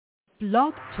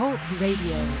Blog Talk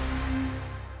Radio.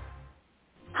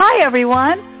 Hi,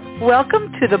 everyone.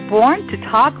 Welcome to the Born to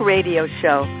Talk radio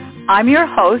show. I'm your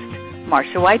host,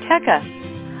 Marcia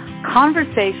Waiteka.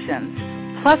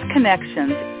 Conversations plus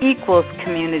connections equals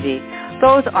community.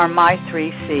 Those are my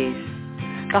 3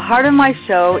 C's. The heart of my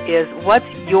show is, what's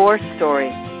your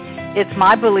story? It's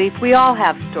my belief we all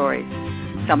have stories.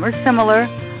 Some are similar,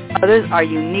 others are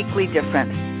uniquely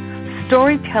different.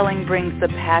 Storytelling brings the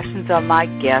passions of my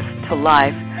guests to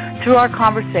life through our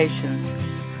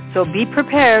conversations. So be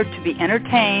prepared to be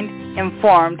entertained,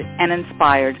 informed, and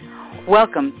inspired.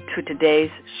 Welcome to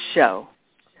today's show.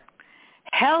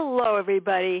 Hello,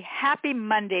 everybody. Happy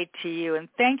Monday to you, and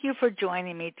thank you for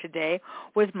joining me today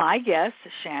with my guest,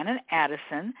 Shannon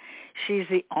Addison. She's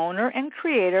the owner and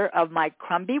creator of My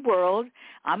Crumby World.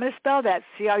 I'm going to spell that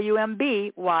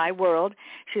C-R-U-M-B-Y World.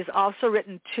 She's also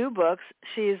written 2 books.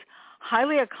 She's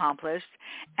highly accomplished,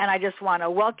 and I just want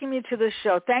to welcome you to the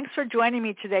show. Thanks for joining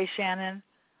me today, Shannon.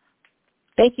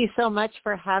 Thank you so much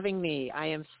for having me. I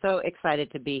am so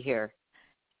excited to be here.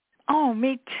 Oh,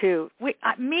 me too.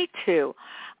 Me too.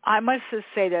 I must just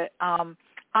say that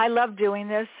I love doing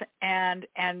this, and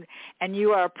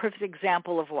you are a perfect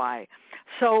example of why.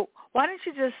 So why don't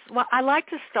you I like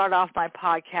to start off my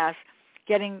podcast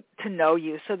getting to know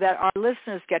you so that our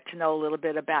listeners get to know a little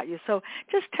bit about you. So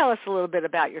just tell us a little bit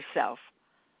about yourself.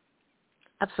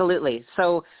 Absolutely.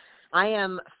 So I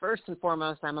am, first and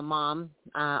foremost, I'm a mom.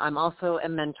 I'm also a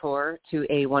mentor to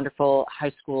a wonderful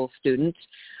high school student,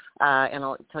 and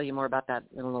I'll tell you more about that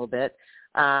in a little bit.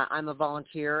 I'm a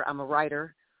volunteer. I'm a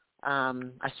writer.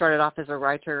 I started off as a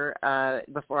writer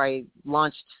before I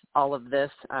launched all of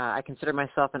this. I consider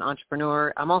myself an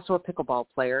entrepreneur. I'm also a pickleball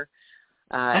player.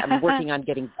 I'm working on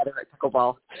getting better at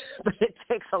pickleball, but it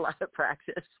takes a lot of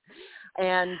practice.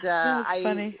 And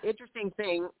interesting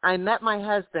thing, I met my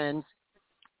husband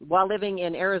while living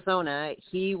in Arizona.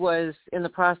 He was in the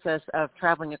process of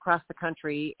traveling across the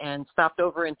country and stopped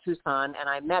over in Tucson, and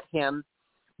I met him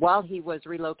while he was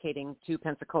relocating to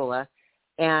Pensacola.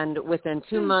 And within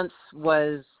 2 months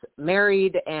was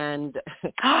married and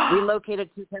relocated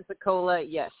to Pensacola.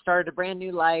 Yes, started a brand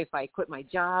new life. I quit my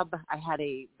job. I had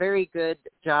a very good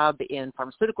job in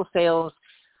pharmaceutical sales.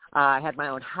 I had my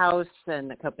own house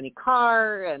and a company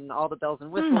car and all the bells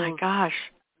and whistles. Oh, my gosh.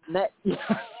 Met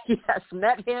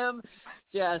him,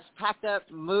 just packed up,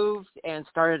 moved, and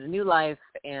started a new life,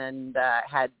 and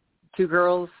had 2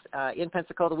 girls in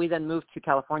Pensacola. We then moved to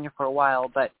California for a while,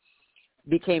 but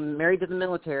became married to the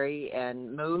military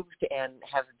and moved and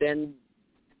have been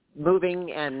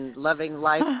moving and loving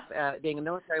life, being a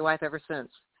military wife ever since.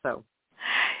 So,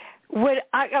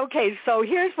 so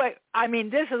here's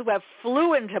this is what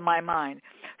flew into my mind.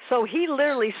 So he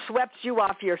literally swept you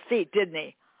off your feet, didn't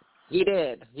he? He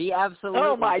did. He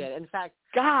absolutely did. In fact,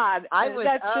 God, I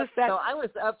was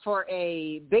up for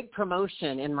a big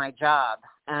promotion in my job,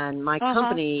 and my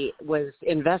company was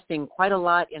investing quite a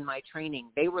lot in my training.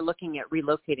 They were looking at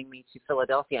relocating me to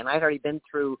Philadelphia, and I'd already been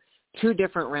through 2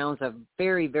 different rounds of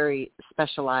very, very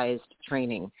specialized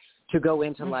training to go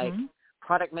into like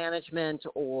product management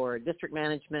or district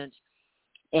management.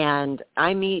 And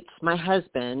I meet my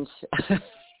husband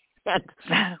and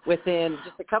within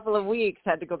just a couple of weeks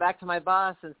had to go back to my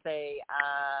boss and say,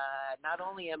 not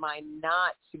only am I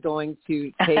not going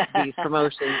to take these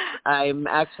promotions, I'm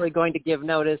actually going to give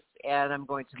notice, and I'm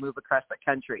going to move across the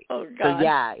country. Oh, God. So,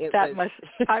 yeah.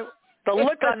 The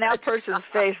look on that person's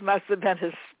face must have been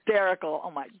hysterical. Oh,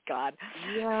 my God.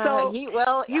 Yeah, so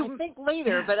I think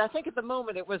later, but I think at the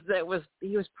moment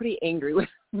he was pretty angry with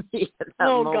me at that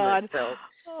moment. God. So.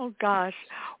 Oh, gosh.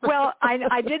 Well,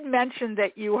 I did mention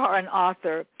that you are an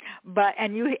author,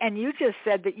 and you just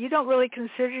said that you don't really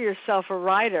consider yourself a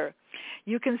writer.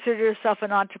 You consider yourself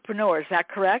an entrepreneur. Is that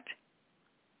correct?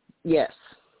 Yes.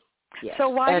 So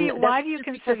why do you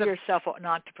consider yourself an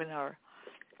entrepreneur?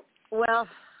 Well,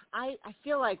 I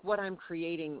feel like what I'm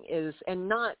creating is,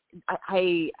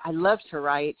 I love to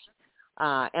write,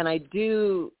 and I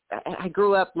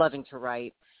grew up loving to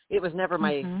write. It was never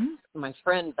my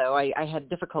friend, though. I had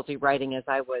difficulty writing as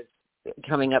I was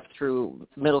coming up through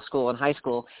middle school and high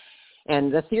school.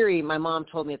 And the theory my mom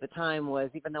told me at the time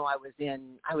was, even though I was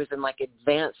in like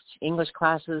advanced English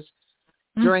classes,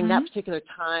 during that particular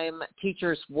time,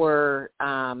 teachers were,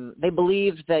 they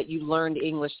believed that you learned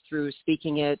English through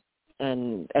speaking it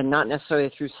and not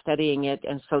necessarily through studying it.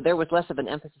 And so there was less of an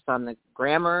emphasis on the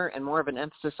grammar and more of an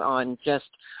emphasis on just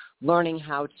learning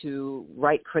how to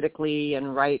write critically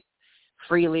and write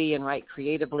freely and write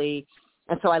creatively.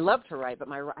 And so I love to write, but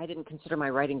I didn't consider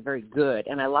my writing very good.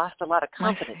 And I lost a lot of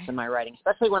confidence in my writing,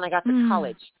 especially when I got to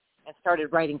college. and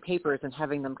started writing papers and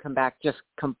having them come back just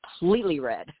completely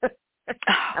red.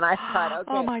 And I thought,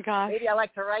 okay, oh my gosh, maybe I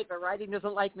like to write, but writing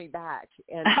doesn't like me back.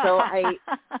 And so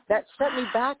that set me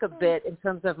back a bit in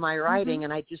terms of my writing,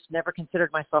 and I just never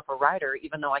considered myself a writer,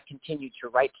 even though I continued to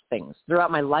write things.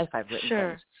 Throughout my life, I've written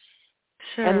things.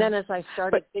 Sure. And then as I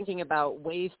started thinking about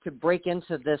ways to break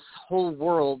into this whole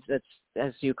world that's,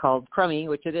 as you called, crummy,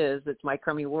 which it is, it's my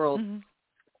crummy world,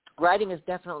 writing is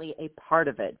definitely a part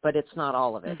of it, but it's not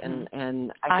all of it.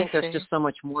 And I think there's just so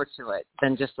much more to it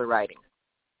than just the writing.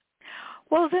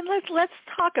 Well, then let's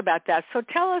talk about that. So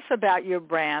tell us about your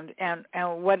brand and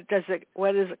what is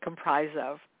it comprised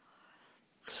of?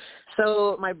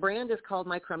 So my brand is called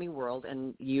My Crummy World,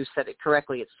 and you said it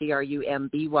correctly. It's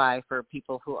CRUMBY for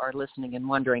people who are listening and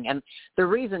wondering. And the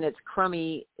reason it's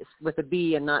crummy with a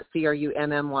B and not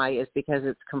CRUMMY is because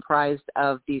it's comprised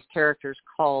of these characters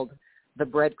called the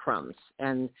breadcrumbs,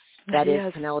 and that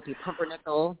is Penelope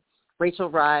Pumpernickel, Rachel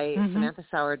Rye, Samantha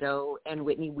Sourdough, and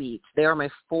Whitney Wheat. They are my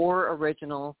 4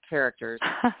 original characters,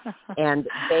 and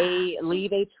they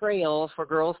leave a trail for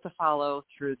girls to follow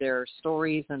through their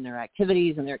stories and their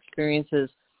activities and their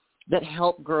experiences that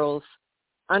help girls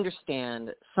understand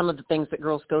some of the things that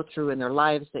girls go through in their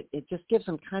lives. That it just gives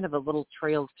them kind of a little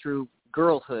trail through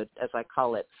girlhood, as I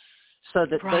call it, so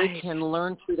that they can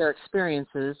learn through their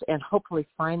experiences and hopefully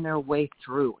find their way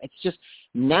through. It's just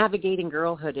navigating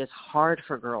girlhood is hard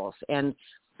for girls, and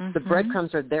the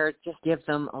breadcrumbs are there to just give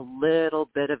them a little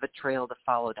bit of a trail to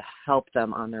follow to help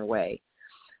them on their way.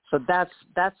 So that's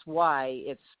why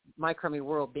it's My Crummy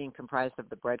World being comprised of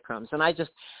the breadcrumbs. And I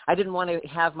didn't want to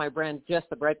have my brand just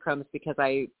the breadcrumbs because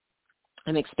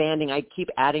I'm expanding. I keep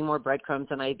adding more breadcrumbs,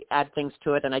 and I add things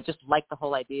to it, and I just like the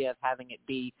whole idea of having it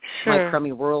be My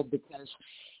Crummy World because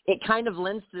it kind of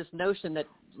lends to this notion that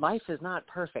life is not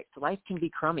perfect. Life can be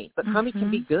crummy, but crummy can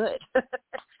be good.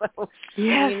 So,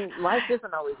 I mean, life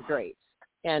isn't always great.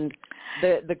 And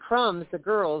the crumbs, the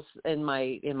girls in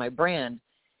my brand,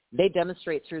 they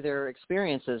demonstrate through their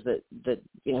experiences that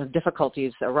you know,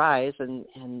 difficulties arise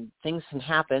and things can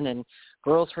happen, and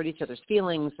girls hurt each other's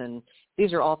feelings, and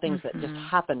these are all things that just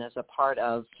happen as a part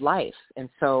of life. And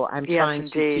so I'm trying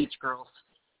to teach girls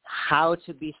how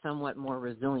to be somewhat more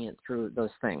resilient through those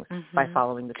things by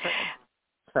following the trail.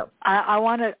 So I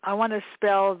want to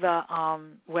spell the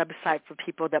website for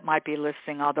people that might be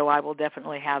listening, although I will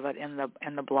definitely have it in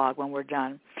the blog when we're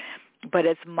done. But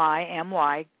it's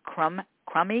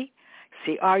crummy,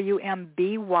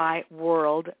 CRUMBY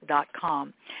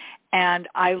world.com. And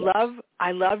I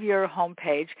love your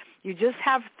homepage. You just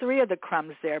have 3 of the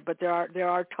crumbs there, but there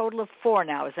are a total of 4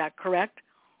 now. Is that correct?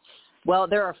 Well,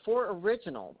 there are 4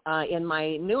 original. In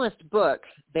my newest book,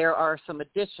 there are some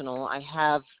additional. I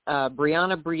have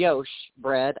Brianna Brioche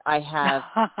bread. I have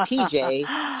PJ.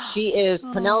 She is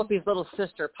Penelope's little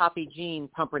sister, Poppy Jean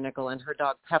Pumpernickel, and her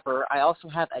dog Pepper. I also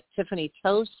have a Tiffany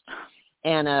Toast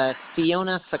and a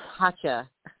Fiona Focaccia.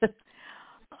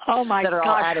 Oh, my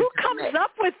gosh. Who comes up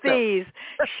with these?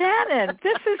 Shannon,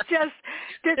 this is just,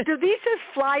 do these just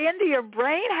fly into your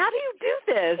brain? How do you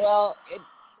do this? Well,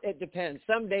 it depends.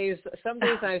 Some days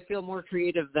I feel more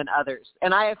creative than others.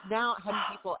 And I have now had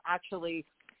people actually,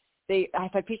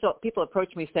 I've had people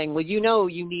approach me saying, well, you know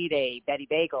you need a Betty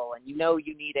Bagel, and you know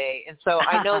you need and so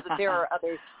I know that there are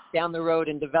others down the road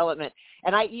in development.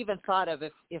 And I even thought of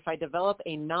if I develop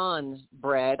a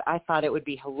non-bread, I thought it would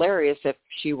be hilarious if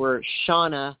she were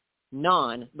Shauna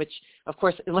Non, which, of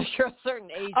course, unless you're a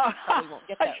certain age, you probably won't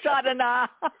get that. Shauna.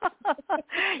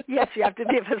 Yes, you have to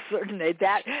be of a certain age.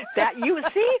 That you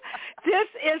see, this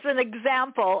is an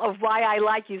example of why I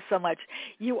like you so much.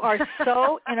 You are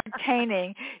so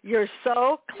entertaining. You're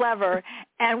so clever,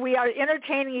 and we are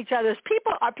entertaining each other's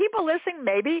people. Are people listening?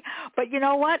 Maybe, but you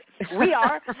know what? We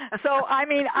are. So I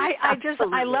mean,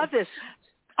 I love this.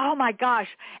 Oh, my gosh.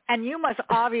 And you must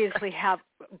obviously have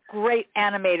great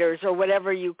animators or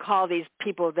whatever you call these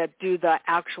people that do the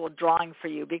actual drawing for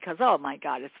you because, oh, my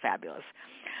God, it's fabulous.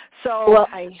 So, well,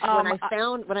 when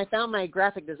I found my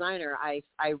graphic designer, I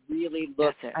really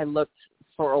looked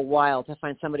for a while to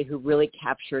find somebody who really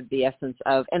captured the essence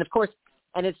of, and of course,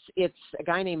 and it's a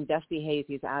guy named Dusty Hayes.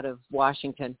 He's out of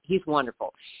Washington. He's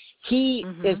wonderful. He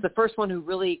is the first one who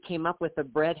really came up with the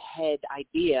bread head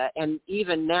idea, and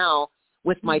even now,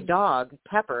 with my dog,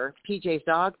 Pepper, PJ's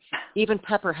dog, even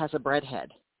Pepper has a bread head.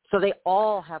 So they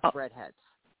all have bread heads.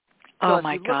 So if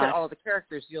you look at all the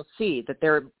characters, you'll see that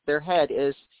their head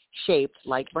is shaped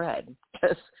like bread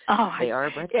because they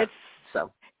are bread heads.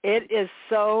 It is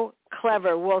so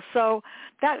clever. Well, so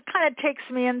that kind of takes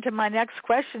me into my next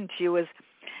question to you is,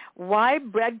 Why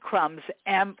breadcrumbs?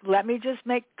 And let me just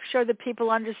make sure that people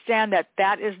understand that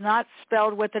that is not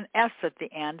spelled with an S at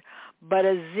the end, but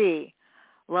a Z,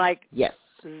 like yes.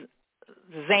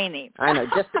 zany. I know,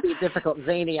 just to be difficult,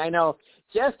 zany. I know,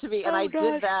 just to be, and I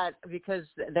did that because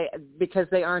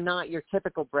they are not your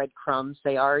typical breadcrumbs.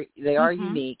 They are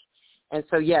unique, and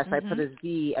so yes, I put a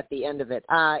Z at the end of it.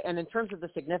 And in terms of the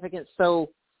significance, so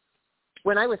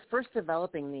when I was first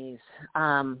developing these,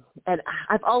 and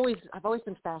I've always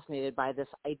been fascinated by this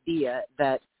idea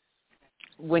that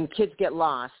when kids get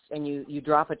lost and you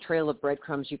drop a trail of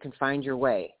breadcrumbs, you can find your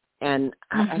way. And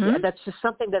that's just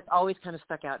something that's always kind of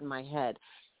stuck out in my head.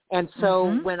 And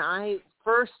so when I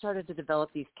first started to develop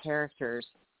these characters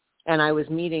and I was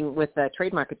meeting with a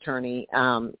trademark attorney,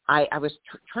 I was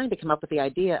trying to come up with the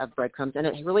idea of breadcrumbs, and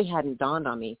it really hadn't dawned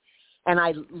on me. And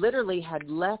I literally had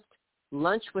left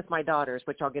lunch with my daughters,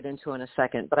 which I'll get into in a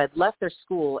second, but I'd left their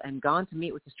school and gone to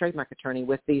meet with this trademark attorney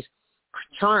with these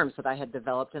charms that I had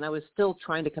developed, and I was still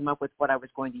trying to come up with what I was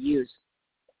going to use.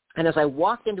 And as I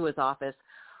walked into his office,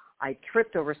 I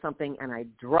tripped over something and I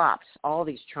dropped all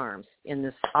these charms in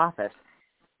this office.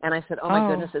 And I said, oh my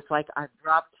goodness, it's like I've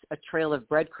dropped a trail of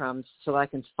breadcrumbs so I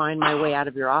can find my way out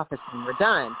of your office and we're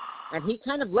done. And he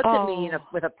kind of looked at me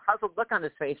with a puzzled look on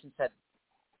his face and said,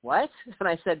 what? And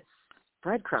I said,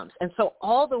 breadcrumbs. And so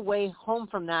all the way home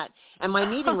from that, and my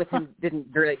meeting with him didn't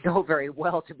really go very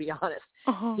well, to be honest.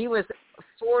 He was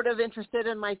sort of interested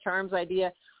in my charms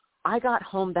idea. I got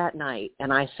home that night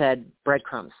and I said,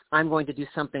 breadcrumbs. I'm going to do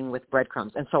something with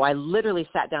breadcrumbs. And so I literally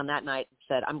sat down that night and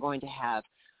said, I'm going to have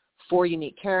 4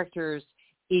 unique characters.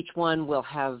 Each one will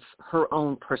have her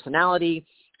own personality.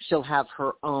 She'll have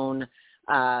her own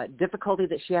difficulty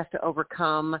that she has to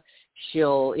overcome.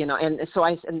 She'll, and so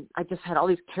I just had all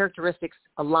these characteristics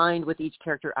aligned with each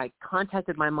character. I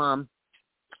contacted my mom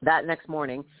that next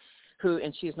morning,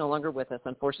 and she's no longer with us,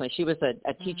 unfortunately. She was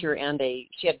a teacher and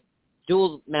she had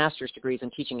dual master's degrees in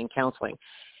teaching and counseling.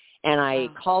 And I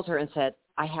called her and said,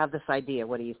 I have this idea.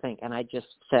 What do you think? And I just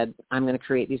said, I'm going to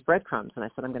create these breadcrumbs. And I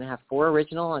said, I'm going to have 4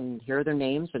 original, and here are their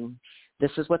names, and this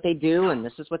is what they do, and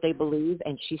this is what they believe.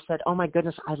 And she said, oh my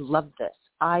goodness, I love this.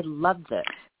 I love this.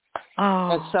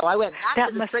 And so I went back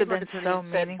to the trademark attorney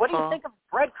and said, what do you think of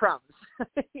breadcrumbs?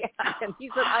 And he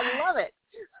said, I love it.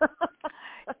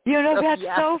 That's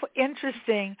so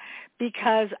interesting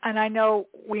because, and I know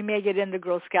we may get into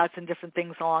Girl Scouts and different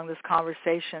things along this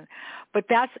conversation, but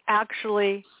that's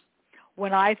actually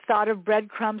when I thought of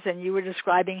breadcrumbs and you were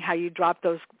describing how you dropped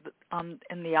those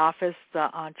in the office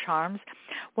on charms.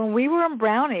 When we were in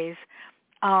Brownies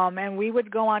and we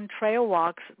would go on trail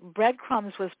walks,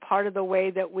 breadcrumbs was part of the way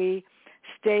that we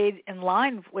stayed in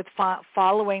line with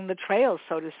following the trails,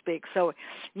 so to speak. So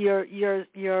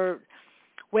you're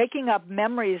waking up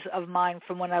memories of mine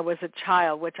from when I was a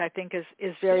child, which I think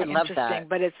is very interesting. That.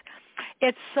 But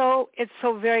it's so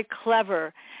very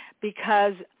clever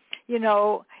because you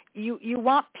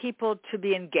want people to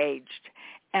be engaged,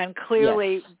 and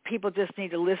clearly people just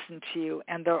need to listen to you,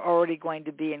 and they're already going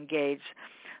to be engaged.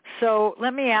 So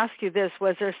let me ask you this: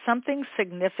 was there something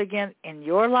significant in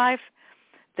your life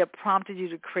that prompted you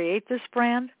to create this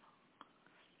brand?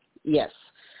 Yes,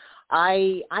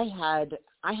 I had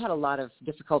a lot of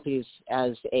difficulties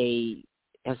as a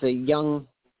young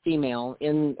female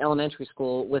in elementary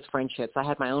school with friendships. I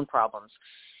had my own problems,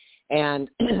 and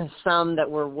some that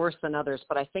were worse than others.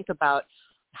 But I think about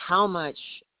how much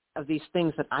of these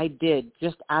things that I did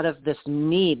just out of this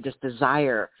need, this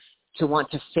desire to want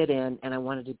to fit in, and I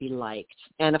wanted to be liked.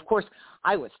 And of course,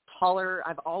 I was taller.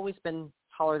 I've always been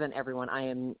taller than everyone. I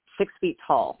am 6 feet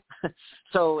tall.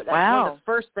 So that's one of the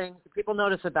first things people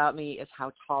notice about me is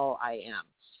how tall I am.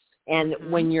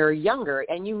 And when you're younger,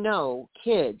 and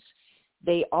kids,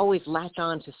 they always latch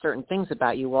on to certain things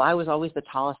about you. Well, I was always the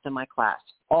tallest in my class,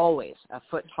 always a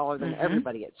foot taller than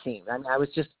everybody, it seemed. I mean, I was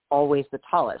just always the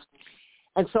tallest.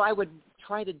 And so I would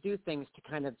try to do things to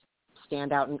kind of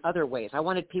stand out in other ways. I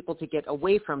wanted people to get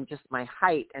away from just my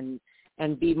height and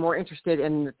be more interested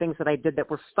in the things that I did that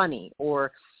were funny.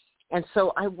 And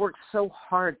so I worked so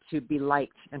hard to be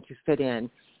liked and to fit in.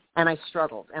 And I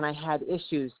struggled, and I had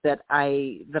issues that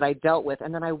I dealt with.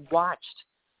 And then I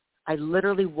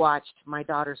literally watched my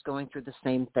daughters going through the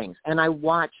same things. And I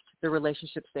watched the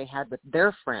relationships they had with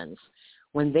their friends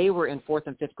when they were in 4th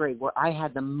and 5th grade, where I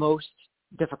had the most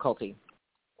difficulty.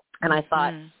 And I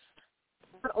thought,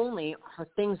 not only are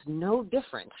things no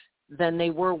different than they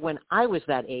were when I was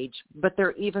that age, but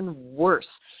they're even worse.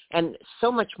 And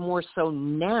so much more so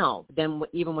now than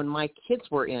even when my kids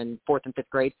were in 4th and 5th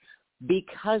grade,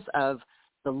 because of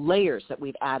the layers that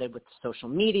we've added with social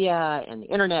media and the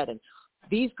internet. And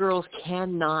these girls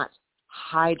cannot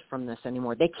hide from this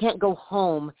anymore. They can't go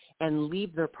home and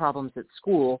leave their problems at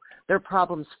school. Their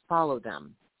problems follow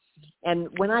them. And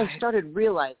when I started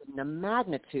realizing the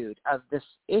magnitude of this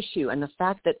issue and the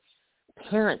fact that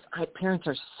parents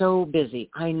are so busy,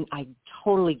 I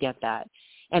totally get that.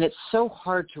 And it's so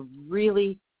hard to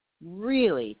really,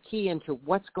 really key into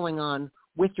what's going on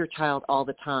with your child all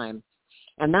the time.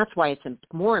 And that's why it's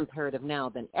more imperative now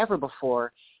than ever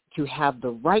before to have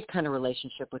the right kind of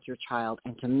relationship with your child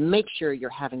and to make sure you're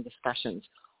having discussions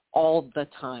all the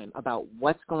time about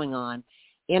what's going on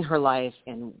in her life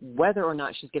and whether or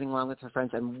not she's getting along with her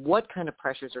friends and what kind of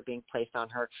pressures are being placed on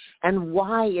her and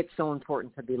why it's so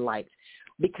important to be liked.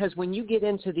 Because when you get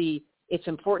into it's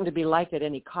important to be liked at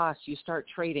any cost, you start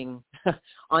trading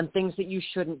on things that you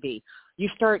shouldn't be. You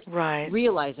start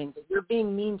realizing that you're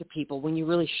being mean to people when you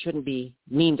really shouldn't be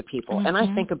mean to people. And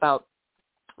I think about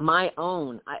my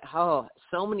own,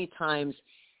 so many times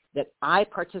that I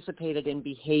participated in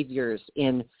behaviors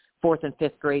in 4th and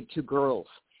 5th grade to girls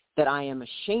that I am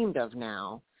ashamed of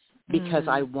now because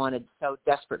I wanted so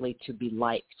desperately to be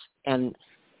liked. And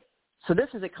so this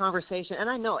is a conversation, and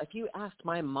I know if you asked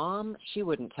my mom, she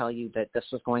wouldn't tell you that this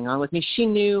was going on with me. She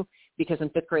knew because in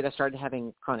 5th grade I started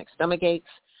having chronic stomach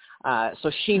aches.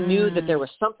 So she knew that there was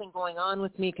something going on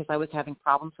with me because I was having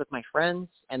problems with my friends,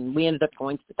 and we ended up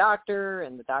going to the doctor,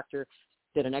 and the doctor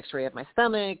did an x-ray of my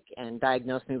stomach and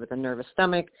diagnosed me with a nervous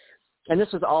stomach. And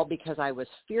this was all because I was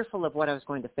fearful of what I was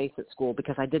going to face at school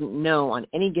because I didn't know on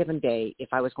any given day if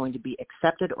I was going to be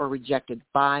accepted or rejected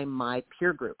by my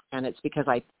peer group. And it's because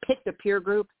I picked a peer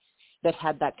group that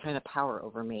had that kind of power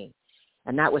over me.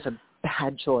 And that was a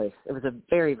bad choice. It was a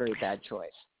very, very bad choice.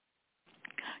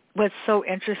 What's so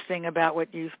interesting about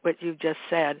what you've just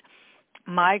said,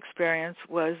 my experience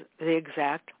was the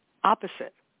exact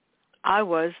opposite. I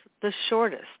was the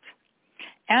shortest.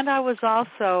 And I was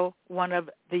also one of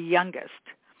the youngest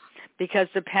because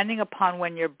depending upon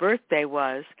when your birthday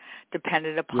was,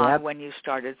 depended upon when you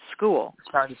started school.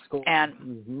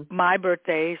 And my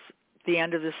birthday's the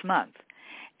end of this month.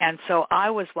 And so I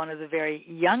was one of the very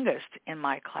youngest in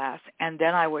my class, and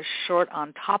then I was short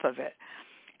on top of it.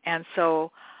 And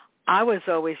so I was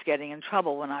always getting in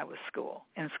trouble when I was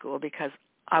in school because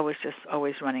I was just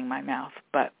always running my mouth.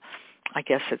 But I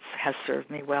guess it has served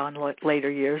me well in later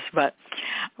years. But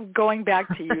going back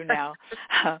to you now,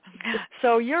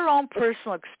 so your own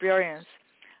personal experience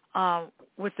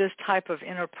with this type of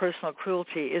interpersonal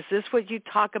cruelty, is this what you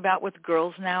talk about with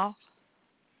girls now?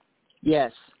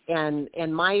 Yes, and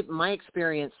my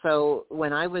experience, so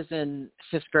when I was in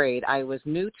 5th grade, I was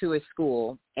new to a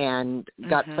school and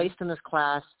got placed in this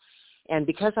class. And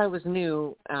because I was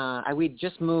new, we'd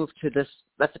just moved to this,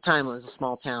 at the time it was a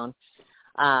small town,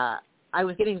 I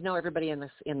was getting to know everybody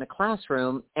in the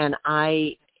classroom, and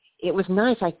it was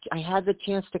nice. I had the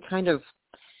chance to kind of,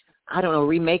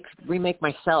 remake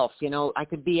myself. You know, I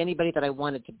could be anybody that I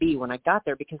wanted to be when I got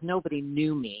there because nobody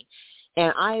knew me.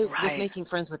 And I was making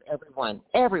friends with everyone.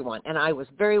 And I was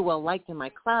very well liked in my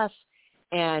class.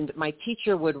 And my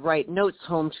teacher would write notes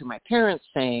home to my parents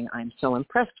saying, I'm so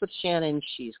impressed with Shannon.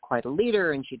 She's quite a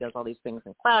leader, and she does all these things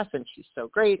in class, and she's so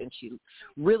great, and she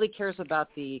really cares about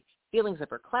the feelings of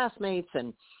her classmates.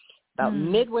 And about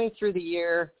midway through the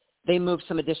year, they moved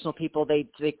some additional people. They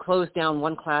closed down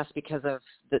one class because of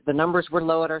the numbers were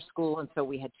low at our school, and so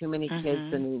we had too many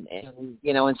kids and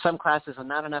in some classes and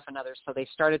not enough in others. So they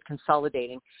started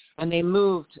consolidating, and they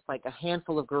moved like a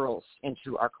handful of girls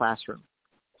into our classroom,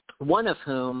 one of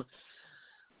whom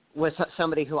was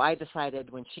somebody who I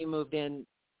decided when she moved in,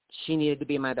 she needed to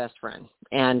be my best friend.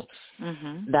 And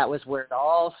that was where it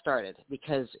all started,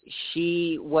 because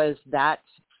she was that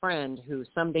friend who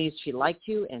some days she liked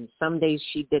you and some days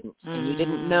she didn't. And you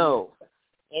didn't know.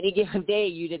 Any given day,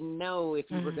 you didn't know if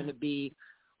you were going to be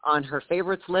on her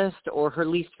favorites list or her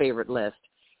least favorite list.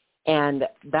 And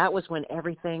that was when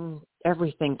everything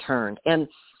turned. And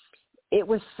it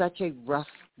was such a rough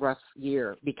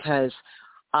year because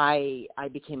I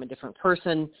became a different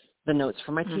person. The notes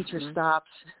from my teacher stopped.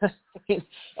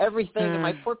 Everything. And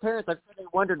my poor parents, I really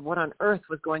wondered what on earth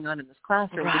was going on in this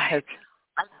classroom because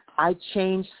I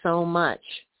changed so much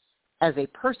as a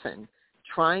person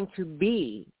trying to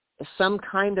be some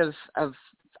kind of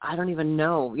I don't even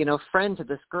know, friend to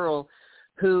this girl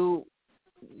who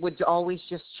would always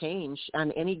just change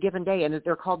on any given day. And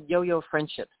they're called yo-yo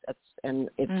friendships.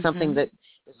 It's something that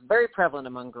is very prevalent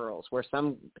among girls where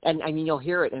and I mean, you'll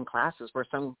hear it in classes where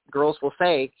some girls will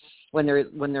say when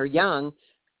they're young,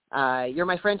 you're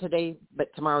my friend today,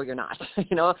 but tomorrow you're not.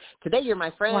 Today you're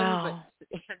my friend,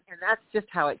 but, and that's just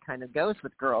how it kind of goes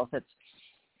with girls.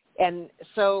 And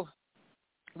so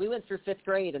we went through 5th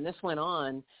grade, and this went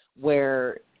on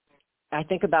where I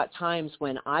think about times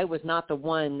when I was not the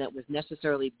one that was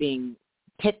necessarily being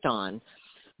picked on,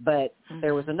 but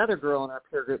there was another girl in our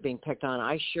peer group being picked on.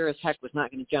 I sure as heck was not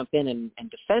going to jump in and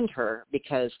defend her,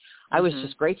 because I was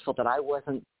just grateful that I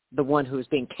wasn't the one who was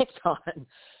being picked on.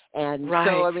 And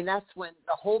so, I mean, that's when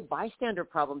the whole bystander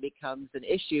problem becomes an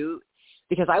issue,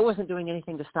 because I wasn't doing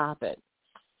anything to stop it.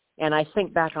 And I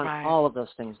think back on all of those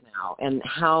things now and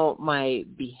how my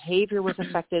behavior was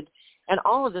affected, and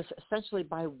all of this essentially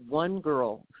by one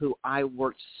girl who I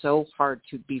worked so hard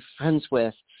to be friends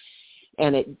with.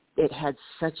 And it had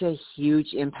such a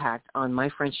huge impact on my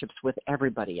friendships with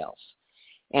everybody else.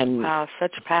 And wow,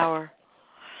 such power.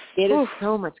 It is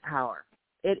so much power.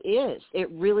 It is. It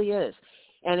really is.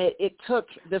 And it took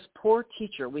this poor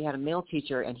teacher. We had a male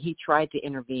teacher, and he tried to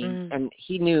intervene, and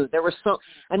he knew there were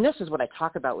and this is what I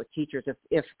talk about with teachers.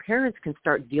 If parents can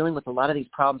start dealing with a lot of these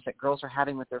problems that girls are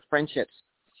having with their friendships,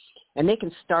 and they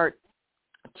can start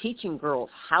teaching girls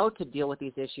how to deal with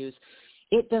these issues,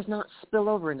 it does not spill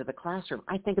over into the classroom.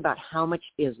 I think about how much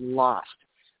is lost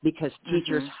because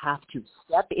teachers have to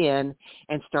step in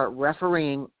and start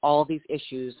refereeing all these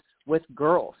issues with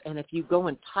girls. And if you go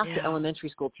and talk to elementary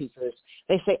school teachers,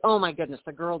 they say, oh my goodness,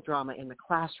 the girl drama in the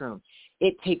classroom.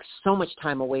 It takes so much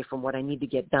time away from what I need to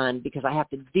get done because I have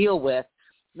to deal with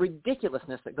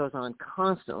ridiculousness that goes on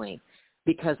constantly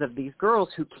because of these girls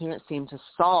who can't seem to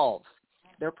solve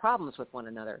their problems with one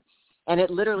another. And it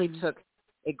literally took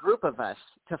a group of us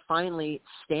to finally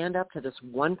stand up to this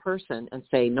one person and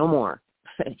say, no more.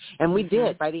 And we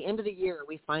did. By the end of the year,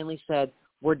 we finally said,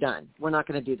 we're done. We're not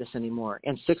going to do this anymore.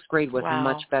 And sixth grade was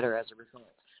much better as a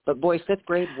result. But boy, fifth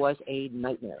grade was a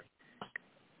nightmare.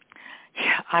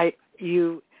 Yeah,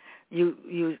 you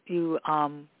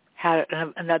had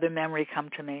another memory come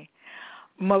to me.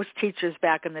 Most teachers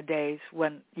back in the days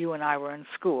when you and I were in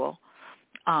school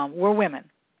were women.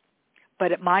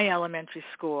 But at my elementary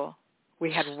school,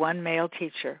 we had one male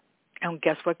teacher. And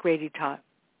guess what grade he taught?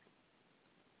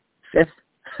 Fifth.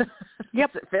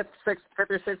 Yep. Fifth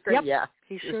or sixth grade? Yep. Yeah.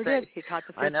 He sure did. He taught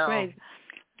the fifth grade.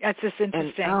 That's just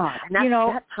interesting.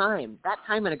 And that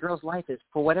time in a girl's life is,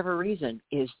 for whatever reason,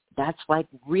 that's like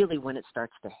really when it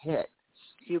starts to hit.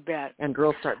 You bet. And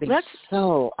girls start being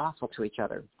so awful to each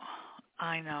other.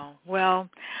 I know. Well,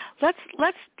 let's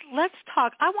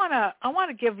talk. I want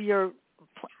to give your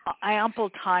ample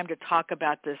time to talk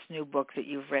about this new book that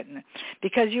you've written,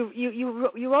 because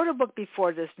you wrote a book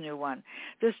before this new one.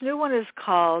 This new one is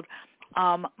called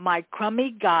My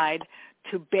Crummy Guide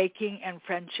to Baking and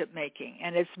Friendship Making,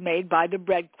 and it's made by the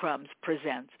Breadcrumbs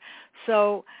Presents.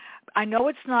 So I know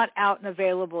it's not out and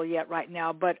available yet right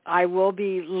now, but I will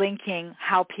be linking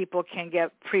how people can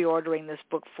get pre-ordering this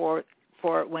book for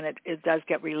when it does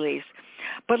get released.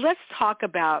 But let's talk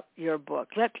about your book.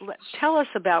 Tell us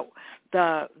about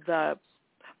the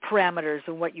parameters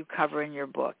and what you cover in your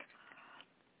book.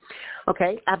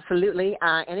 Okay, absolutely.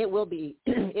 And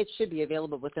it should be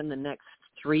available within the next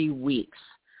 3 weeks.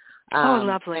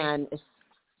 Lovely. And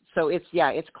so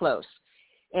it's close.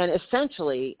 And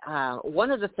essentially, one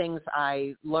of the things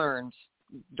I learned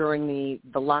during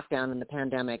the lockdown and the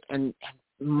pandemic, and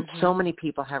so many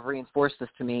people have reinforced this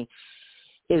to me,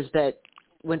 is that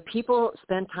when people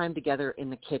spend time together in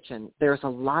the kitchen, there's a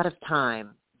lot of time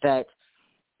that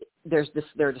there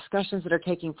are discussions that are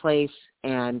taking place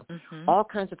and all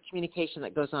kinds of communication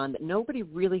that goes on that nobody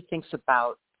really thinks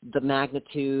about the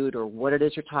magnitude or what it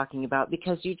is you're talking about,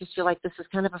 because you just feel like this is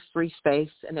kind of a free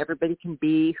space and everybody can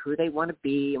be who they want to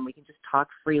be and we can just talk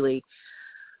freely.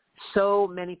 So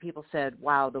many people said,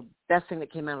 wow, the best thing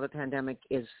that came out of the pandemic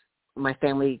is my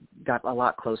family got a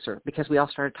lot closer because we all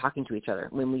started talking to each other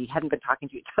when we hadn't been talking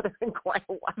to each other in quite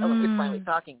a while. And we're finally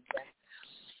talking again.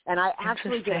 And I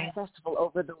actually did a festival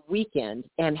over the weekend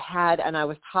and I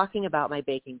was talking about my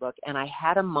baking book, and I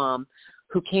had a mom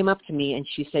who came up to me and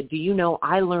she said, do you know,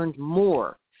 I learned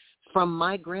more from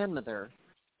my grandmother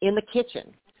in the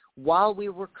kitchen while we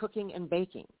were cooking and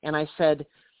baking. And I said,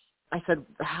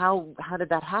 how did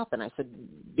that happen? I said,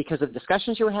 because of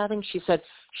discussions you were having. She said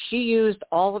she used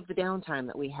all of the downtime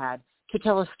that we had to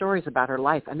tell us stories about her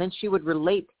life. And then she would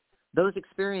relate those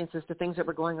experiences to things that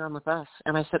were going on with us.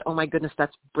 And I said, oh my goodness,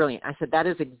 that's brilliant. I said, that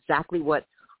is exactly what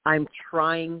I'm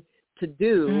trying to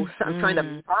do. I'm trying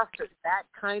to foster that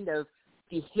kind of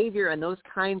behavior and those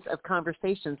kinds of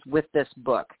conversations with this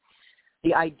book.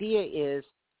 The idea is,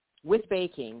 with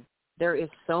baking, there is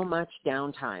so much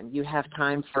downtime. You have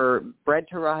time for bread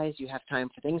to rise. You have time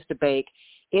for things to bake.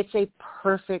 It's a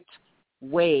perfect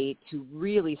way to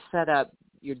really set up.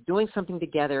 You're doing something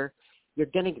together. You're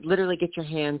going to literally get your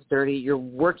hands dirty. You're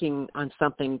working on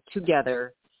something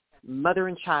together, mother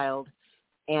and child.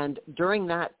 And during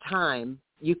that time,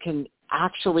 you can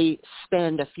actually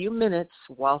spend a few minutes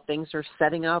while things are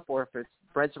setting up or if it's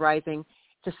bread's rising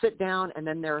to sit down, and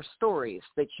then there are stories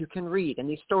that you can read. And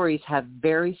these stories have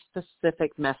very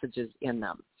specific messages in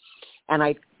them.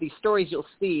 And these stories you'll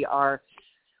see are,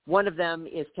 one of them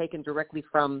is taken directly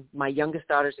from my youngest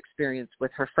daughter's experience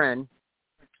with her friend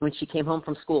when she came home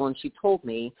from school, and she told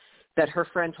me that her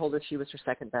friend told her she was her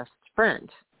second best friend.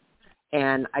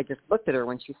 And I just looked at her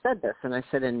when she said this, and I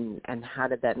said, and how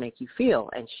did that make you feel?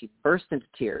 And she burst into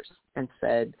tears and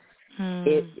said,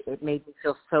 it made me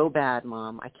feel so bad,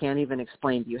 Mom. I can't even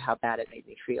explain to you how bad it made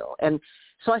me feel. And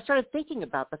so I started thinking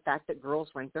about the fact that girls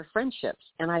rank their friendships.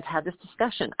 And I've had this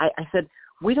discussion. I said,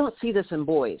 we don't see this in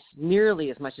boys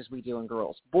nearly as much as we do in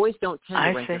girls. Boys don't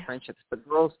tend to rank their friendships, but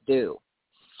girls do.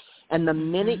 And the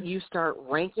minute you start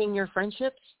ranking your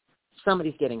friendships,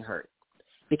 somebody's getting hurt,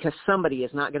 because somebody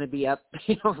is not going to be up,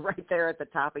 right there at the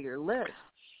top of your list.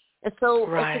 And so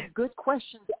it's a good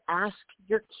question to ask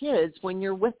your kids when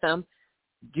you're with them.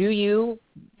 Do you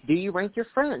rank your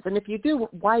friends? And if you do,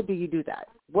 why do you do that?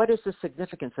 What is the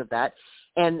significance of that?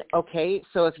 And, okay,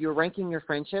 so if you're ranking your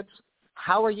friendships,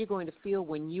 how are you going to feel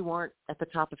when you aren't at the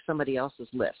top of somebody else's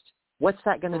list? What's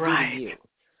that going to do to you?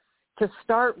 To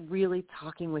start really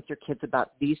talking with your kids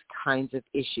about these kinds of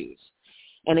issues.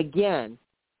 And again,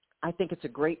 I think it's a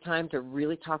great time to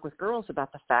really talk with girls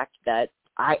about the fact that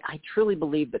I truly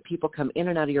believe that people come in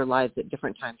and out of your lives at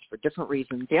different times for different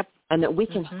reasons, and that we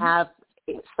can have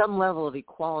some level of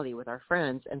equality with our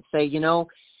friends and say,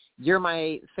 you're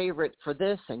my favorite for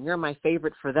this, and you're my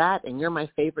favorite for that, and you're my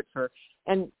favorite for,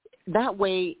 and that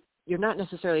way you're not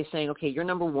necessarily saying, okay, you're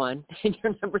number one, and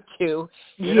you're number two,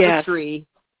 you're number three,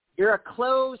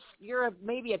 you're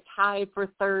maybe a tie for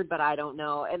third, but I don't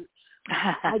know. And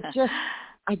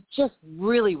I just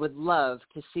really would love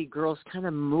to see girls kind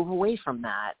of move away from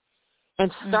that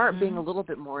and start being a little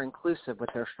bit more inclusive with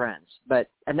their friends.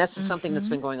 And that's something that's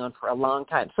been going on for a long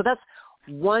time. So that's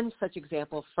one such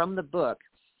example from the book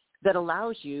that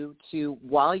allows you to,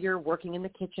 while you're working in the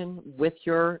kitchen with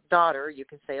your daughter, you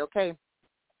can say, okay,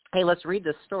 hey, let's read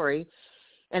this story.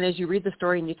 And as you read the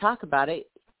story and you talk about it,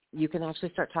 you can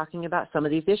actually start talking about some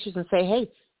of these issues and say, hey,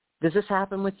 does this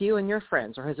happen with you and your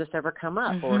friends, or has this ever come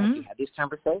up, or have you had these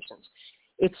conversations?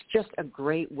 It's just a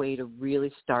great way to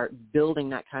really start building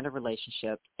that kind of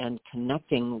relationship and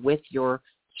connecting with your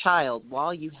child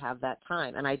while you have that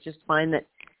time. And I just find that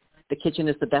the kitchen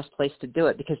is the best place to do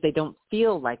it, because they don't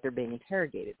feel like they're being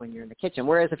interrogated when you're in the kitchen.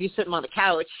 Whereas if you sit them on the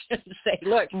couch and say,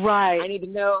 look, I need to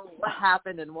know what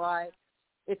happened and why,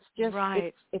 it's just,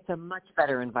 it's a much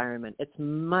better environment. It's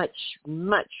much,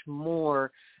 much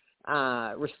more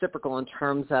reciprocal in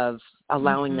terms of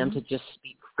allowing them to just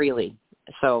speak freely.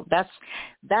 So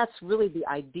that's really the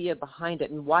idea behind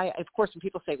it, and why, of course, when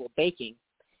people say, well, baking.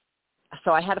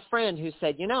 So I had a friend who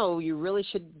said, you really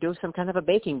should do some kind of a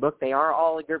baking book. They are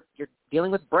all, you're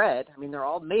dealing with bread. I mean, they're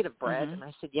all made of bread. And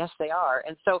I said, yes, they are.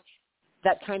 And so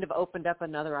that kind of opened up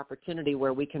another opportunity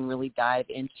where we can really dive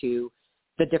into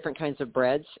the different kinds of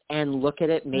breads and look at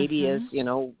it maybe as,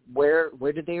 where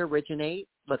did they originate?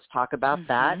 Let's talk about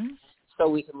that. So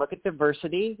we can look at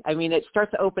diversity. I mean, it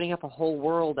starts opening up a whole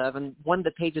world of, and one of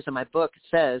the pages of my book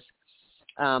says,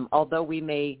 although we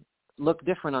may look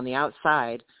different on the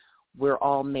outside, we're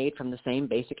all made from the same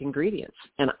basic ingredients.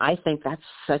 And I think that's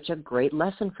such a great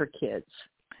lesson for kids.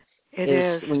 It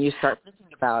is. When you start thinking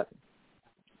about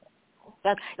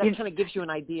that kind of gives you an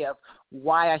idea of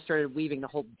why I started weaving the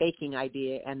whole baking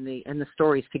idea and the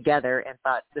stories together, and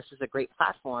thought this is a great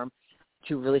platform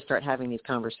to really start having these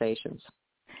conversations.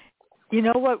 You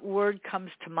know what word comes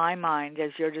to my mind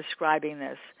as you're describing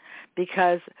this?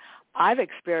 Because I've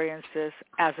experienced this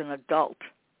as an adult.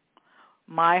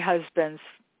 My husband's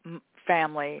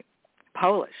family,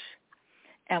 Polish,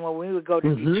 and when we would go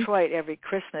to Detroit every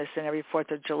Christmas and every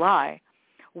 4th of July,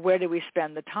 where did we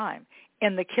spend the time?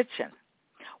 In the kitchen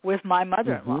with my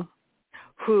mother-in-law,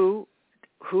 who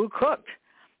cooked,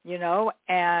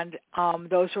 and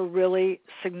those were really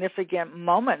significant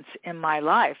moments in my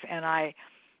life. And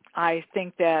I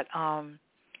think that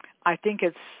I think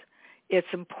it's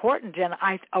important.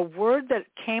 And a word that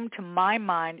came to my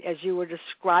mind as you were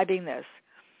describing this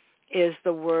is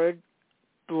the word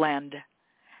blend.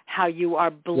 How you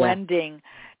are blending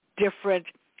different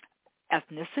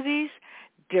ethnicities,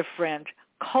 different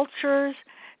cultures,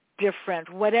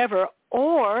 different whatever,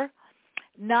 or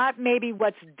not maybe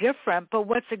what's different, but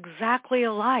what's exactly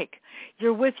alike.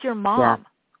 You're with your mom,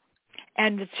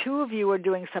 and the two of you are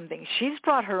doing something. She's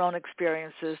brought her own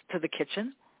experiences to the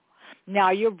kitchen.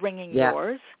 Now you're bringing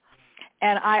yours.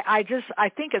 And I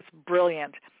think it's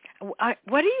brilliant.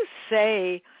 What do you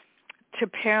say to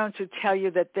parents who tell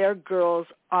you that their girls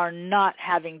are not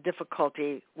having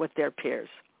difficulty with their peers?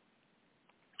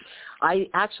 I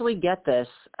actually get this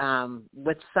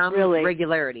with some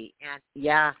regularity.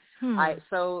 And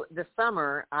so this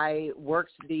summer I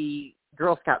worked the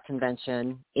Girl Scout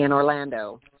convention in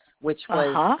Orlando, which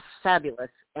was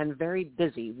fabulous and very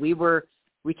busy. We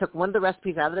took one of the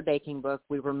recipes out of the baking book.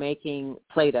 We were making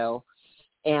Play-Doh,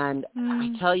 and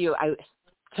I tell you,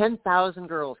 10,000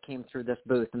 girls came through this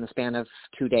booth in the span of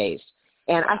 2 days.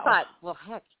 And I thought, well,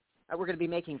 heck, we're going to be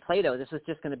making Play-Doh. This is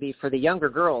just going to be for the younger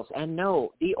girls. And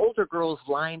no, the older girls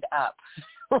lined up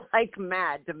like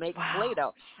mad to make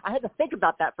Play-Doh. I had to think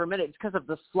about that for a minute. It's because of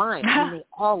the slime. I mean, they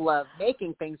all love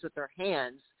making things with their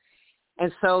hands.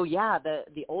 And so,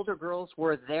 the older girls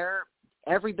were there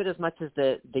every bit as much as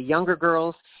the younger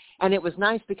girls. And it was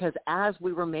nice because as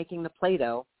we were making the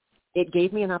Play-Doh, it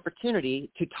gave me an opportunity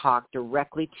to talk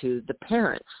directly to the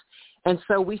parents. And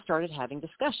so we started having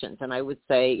discussions. And I would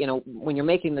say, when you're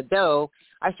making the dough,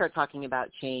 I start talking about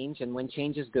change and when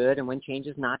change is good and when change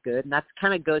is not good. And that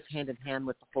kind of goes hand in hand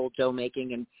with the whole dough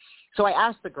making. And so I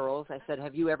asked the girls, I said,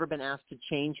 have you ever been asked to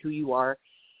change who you are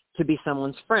to be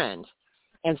someone's friend?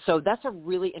 And so that's a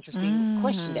really interesting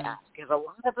question to ask, because a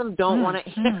lot of them don't want to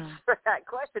answer that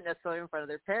question necessarily in front of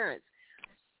their parents.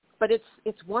 But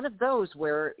it's one of those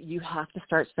where you have to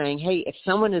start saying, hey, if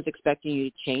someone is expecting you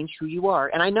to change who you are,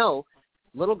 and I know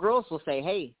little girls will say,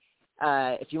 hey,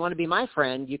 if you want to be my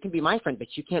friend, you can be my friend, but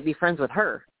you can't be friends with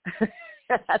her.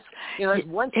 That's, there's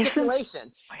one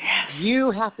stipulation.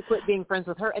 You have to quit being friends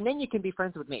with her, and then you can be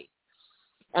friends with me.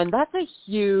 And that's a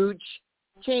huge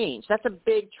change. That's a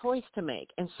big choice to make.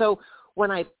 And so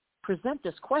when I present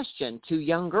this question to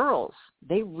young girls,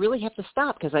 they really have to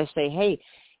stop, because I say, hey,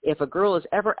 if a girl is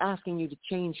ever asking you to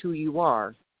change who you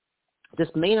are, this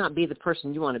may not be the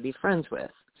person you want to be friends with.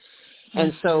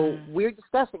 And so we're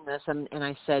discussing this, and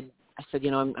I said,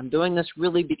 I'm doing this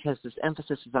really because this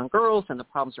emphasis is on girls and the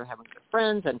problems they're having with their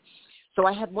friends. And so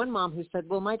I had one mom who said,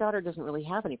 well, my daughter doesn't really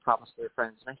have any problems with her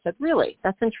friends. And I said, really?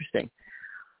 That's interesting.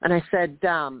 And I said,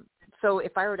 so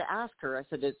if I were to ask her, I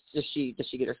said, does she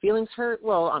get her feelings hurt?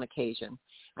 Well, on occasion.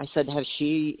 I said, has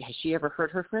she ever hurt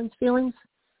her friends' feelings?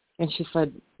 And she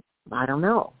said, I don't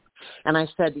know. And I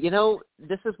said,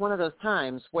 this is one of those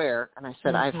times where, and I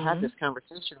said, I've had this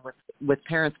conversation with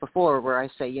parents before where I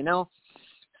say,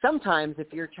 sometimes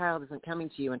if your child isn't coming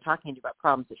to you and talking to you about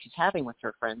problems that she's having with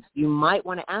her friends, you might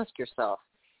want to ask yourself,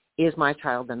 is my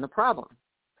child then the problem?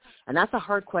 And that's a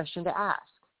hard question to ask.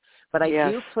 But I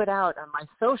do put out on my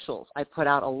socials, I put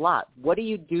out a lot. What do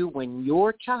you do when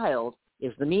your child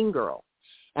is the mean girl?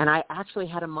 And I actually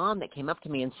had a mom that came up to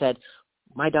me and said,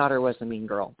 my daughter was the mean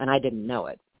girl, and I didn't know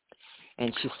it.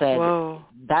 And she said,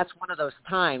 that's one of those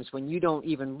times when you don't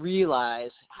even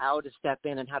realize how to step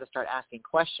in and how to start asking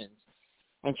questions.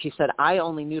 And she said, I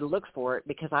only knew to look for it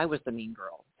because I was the mean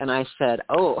girl. And I said,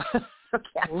 okay,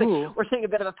 we're seeing a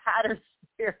bit of a pattern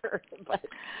here. But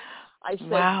I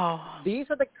said, these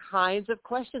are the kinds of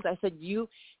questions. I said, you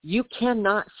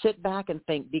cannot sit back and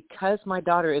think because my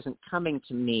daughter isn't coming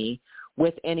to me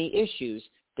with any issues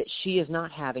that she is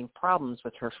not having problems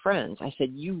with her friends. I said,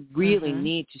 you really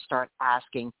need to start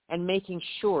asking and making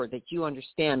sure that you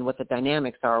understand what the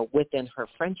dynamics are within her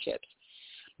friendships,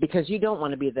 because you don't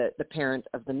want to be the parent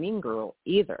of the mean girl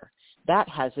either. That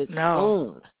has its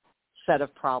own set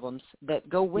of problems that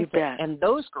go with it. And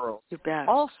those girls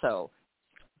also,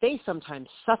 they sometimes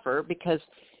suffer because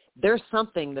there's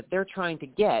something that they're trying to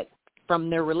get from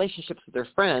their relationships with their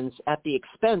friends at the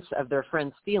expense of their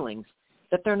friends' feelings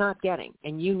that they're not getting.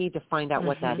 And you need to find out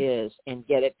what that is and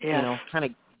get it, kind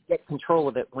of get control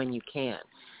of it when you can.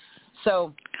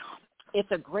 So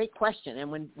it's a great question. And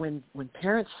when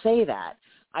parents say that,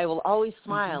 I will always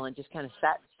smile and just kind of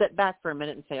sit back for a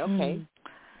minute and say, okay,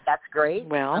 that's great.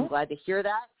 Well, I'm glad to hear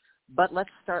that. But let's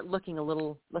start looking a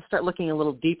little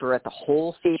deeper at the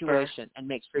whole situation and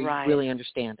make sure you really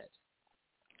understand it.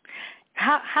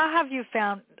 How have you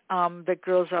found that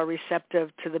girls are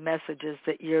receptive to the messages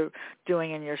that you're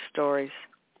doing in your stories?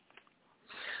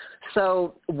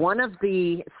 So one of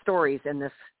the stories in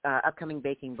this upcoming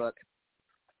baking book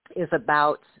is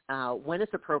about when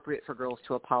it's appropriate for girls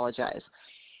to apologize.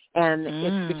 And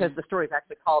it's because the story is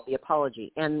actually called The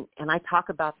Apology. And I talked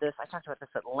about this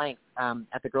at length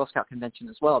at the Girl Scout convention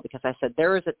as well, because I said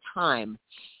there is a time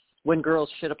when girls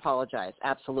should apologize,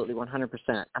 absolutely, 100%.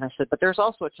 And I said, but there's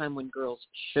also a time when girls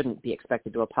shouldn't be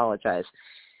expected to apologize.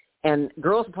 And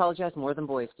girls apologize more than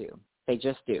boys do. They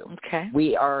just do. Okay.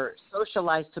 We are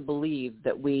socialized to believe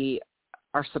that we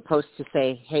are supposed to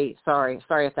say, hey, sorry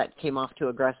if that came off too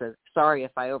aggressive. Sorry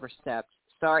if I overstepped.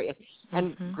 sorry.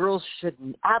 And girls should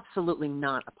absolutely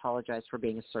not apologize for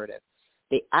being assertive.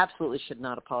 They absolutely should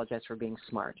not apologize for being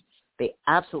smart. They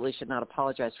absolutely should not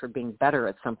apologize for being better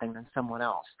at something than someone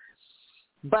else.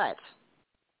 But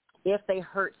if they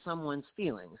hurt someone's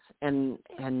feelings, and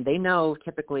they know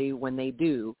typically when they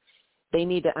do, they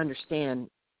need to understand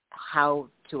how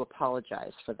to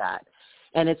apologize for that.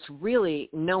 And it's really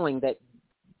knowing that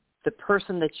the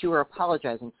person that you are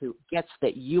apologizing to gets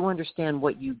that you understand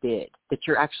what you did, that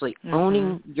you're actually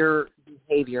owning your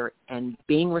behavior and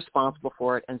being responsible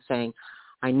for it and saying,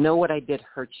 I know what I did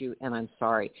hurt you, and I'm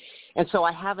sorry. And so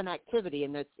I have an activity,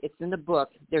 and it's in the book.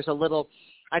 There's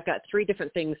I've got 3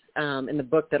 different things in the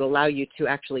book that allow you to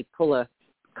actually pull a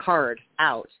card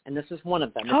out, and this is one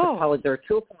of them. There are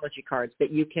 2 apology cards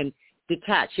that you can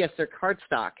detach. Yes, they're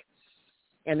cardstock,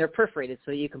 and they're perforated,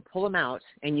 so you can pull them out,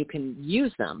 and you can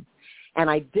use them. And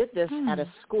I did this at a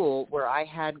school where I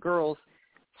had girls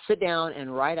sit down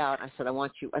and write out. I said, I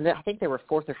want you, and I think they were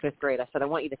 4th or 5th grade. I said, I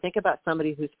want you to think about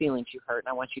somebody whose feelings you hurt, and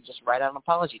I want you to just write out an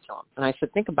apology to them. And I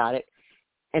said, think about it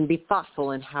and be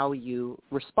thoughtful in how you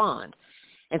respond.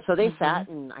 And so they sat,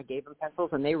 and I gave them pencils,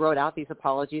 and they wrote out these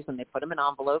apologies, and they put them in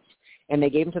envelopes, and they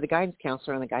gave them to the guidance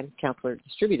counselor, and the guidance counselor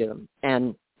distributed them.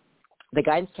 And the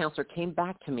guidance counselor came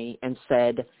back to me and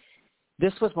said,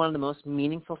 this was one of the most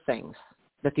meaningful things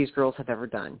that these girls have ever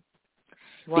done.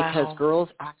 Wow. Because girls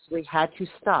actually had to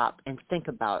stop and think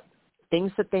about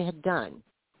things that they had done.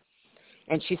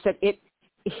 And she said it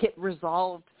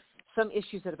resolved some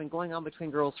issues that have been going on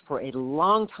between girls for a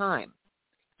long time.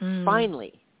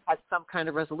 Finally had some kind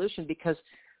of resolution because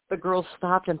the girls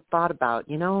stopped and thought about,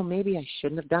 maybe I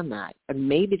shouldn't have done that. And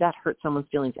maybe that hurt someone's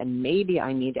feelings. And maybe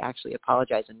I need to actually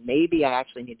apologize. And maybe I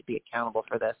actually need to be accountable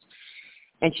for this.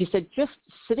 And she said just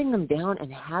sitting them down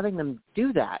and having them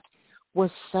do that was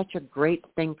such a great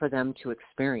thing for them to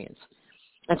experience.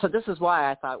 And so this is why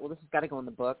I thought, well, this has got to go in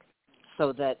the book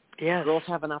so that girls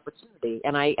have an opportunity.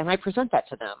 And I present that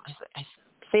to them. I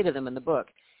say to them in the book,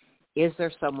 is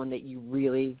there someone that you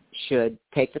really should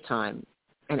take the time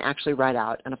and actually write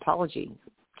out an apology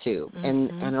to?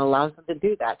 And it allows them to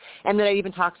do that. And then it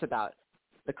even talks about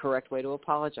the correct way to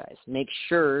apologize. Make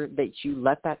sure that you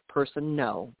let that person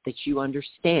know that you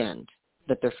understand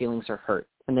that their feelings are hurt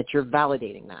and that you're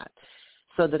validating that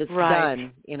so that it's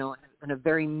done, in a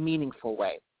very meaningful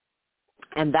way.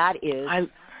 And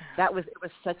it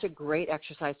was such a great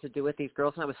exercise to do with these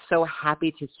girls. And I was so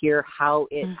happy to hear how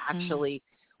it actually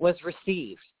was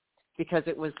received because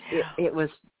it was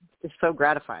just so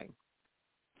gratifying.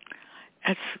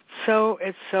 It's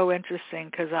so interesting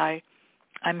because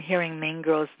I'm hearing Mean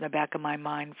Girls in the back of my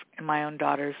mind in my own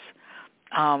daughters,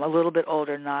 a little bit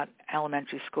older, not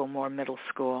elementary school, more middle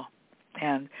school.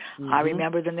 And I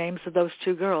remember the names of those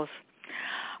 2 girls.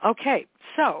 Okay,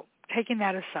 so taking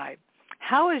that aside,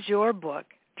 how is your book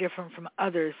different from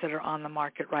others that are on the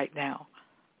market right now?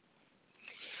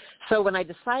 So when I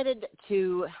decided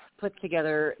to put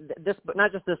together this book,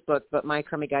 not just this book, but My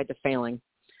Crummy Guide to Failing,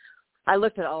 I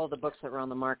looked at all of the books that were on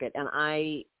the market, and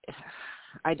I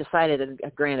decided, and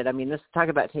granted, this talk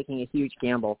about taking a huge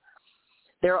gamble.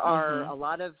 There are a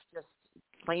lot of just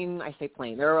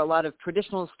there are a lot of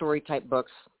traditional story type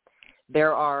books.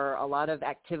 There are a lot of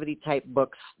activity type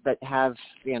books that have,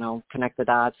 connect the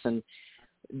dots. And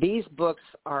these books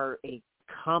are a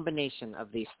combination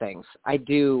of these things.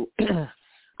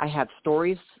 I have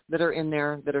stories that are in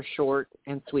there that are short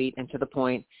and sweet and to the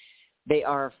point. They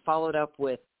are followed up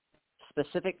with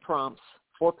specific prompts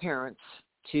for parents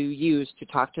to use to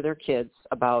talk to their kids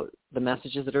about the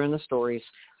messages that are in the stories.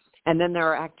 And then there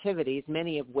are activities,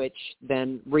 many of which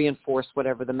then reinforce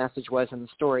whatever the message was in the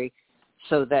story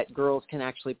so that girls can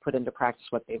actually put into practice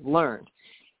what they've learned.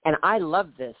 And I love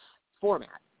this format.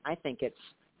 I think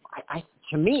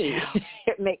to me,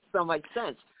 it makes so much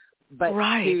sense. But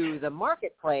to the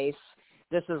marketplace,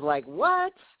 this is like,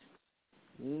 what?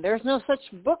 There's no such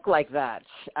book like that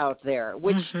out there,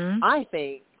 which I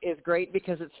think is great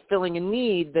because it's filling a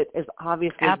need that is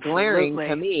obviously glaring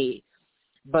to me.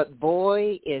 But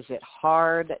boy, is it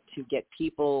hard to get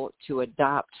people to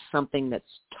adopt something that's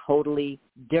totally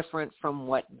different from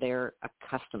what they're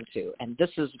accustomed to. And this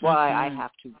is why I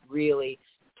have to really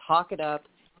talk it up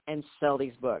and sell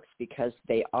these books because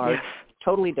they are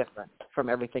totally different from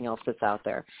everything else that's out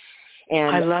there.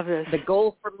 And I love this. The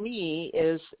goal for me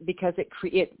is because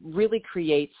it really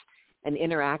creates an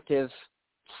interactive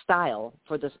style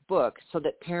for this book so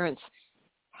that parents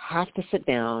have to sit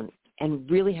down and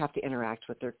really have to interact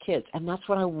with their kids. And that's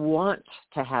what I want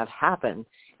to have happen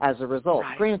as a result.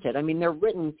 Granted, they're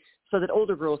written so that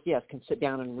older girls, yes, can sit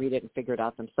down and read it and figure it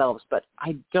out themselves. But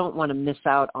I don't want to miss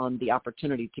out on the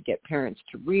opportunity to get parents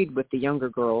to read with the younger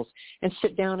girls and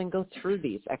sit down and go through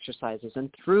these exercises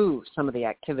and through some of the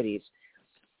activities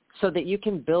so that you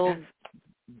can build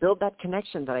that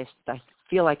connection that I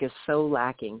feel like is so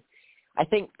lacking. I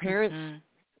think parents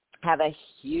have a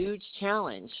huge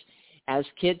challenge as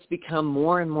kids become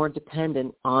more and more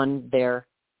dependent on their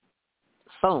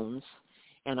phones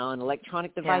and on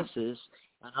electronic devices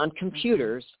and on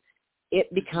computers.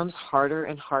 It becomes harder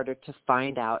and harder to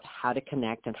find out how to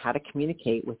connect and how to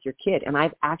communicate with your kid. And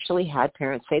I've actually had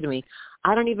parents say to me,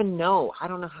 I don't know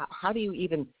how do you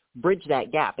even bridge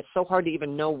that gap? It's so hard to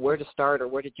even know where to start or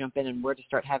where to jump in and where to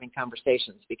start having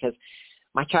conversations because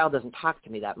my child doesn't talk to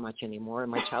me that much anymore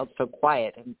and my child's so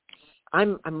quiet. And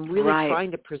I'm really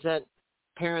trying to present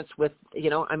parents with,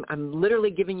 I'm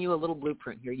literally giving you a little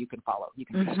blueprint here you can follow. You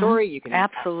can do a story, you can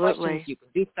ask questions, you can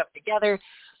do stuff together.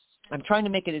 I'm trying to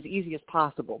make it as easy as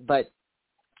possible. But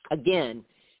again,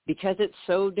 because it's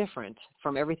so different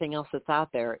from everything else that's out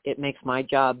there, it makes my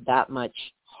job that much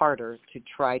harder to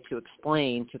try to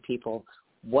explain to people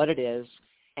what it is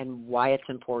and why it's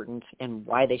important and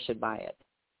why they should buy it.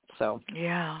 So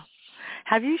yeah.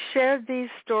 Have you shared these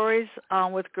stories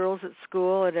with girls at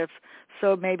school? And if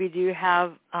so, maybe do you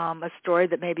have a story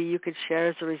that maybe you could share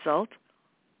as a result?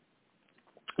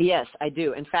 Yes, I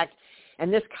do. In fact,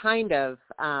 and this kind of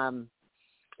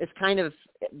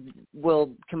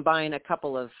will combine a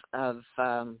couple of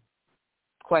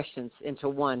questions into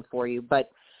one for you.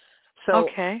 But so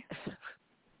okay.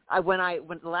 When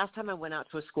the last time I went out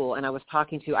to a school and I was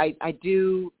talking to, I've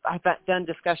done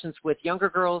discussions with younger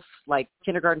girls like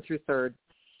kindergarten through third,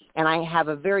 and I have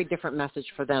a very different message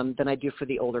for them than I do for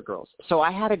the older girls. So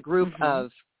I had a group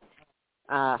of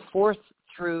fourth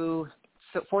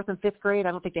and fifth grade.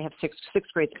 I don't think they have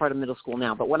sixth grade's part of middle school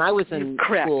now, but when I was in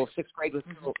school, sixth grade was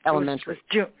elementary.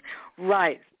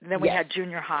 Right. And then we had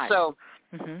junior high. So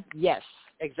yes,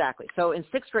 exactly. So in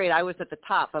sixth grade, I was at the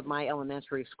top of my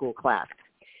elementary school class.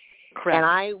 Correct. And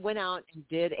I went out and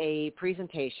did a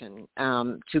presentation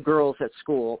to girls at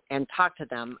school and talked to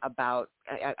them about,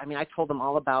 I told them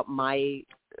all about my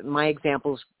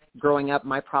examples growing up,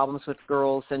 my problems with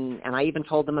girls, and I even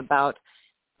told them about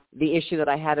the issue that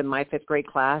I had in my fifth grade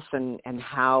class and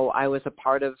how I was a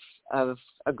part of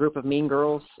a group of mean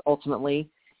girls ultimately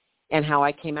and how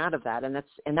I came out of that. And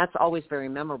that's always very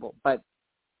memorable. But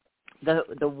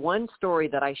the one story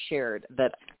that I shared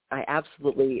that I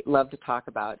absolutely love to talk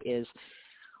about is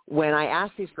when I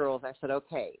asked these girls, I said,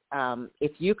 okay,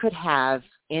 if you could have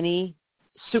any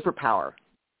superpower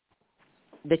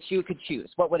that you could choose,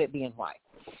 what would it be and why?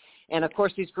 And, of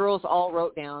course, these girls all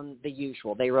wrote down the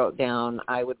usual. They wrote down,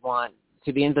 I would want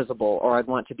to be invisible or I'd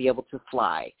want to be able to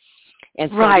fly.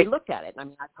 And so we looked at it. I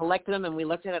collected them and we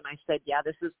looked at it and I said, yeah,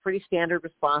 this is pretty standard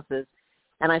responses.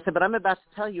 And I said, but I'm about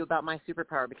to tell you about my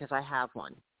superpower because I have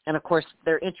one. And, of course,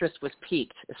 their interest was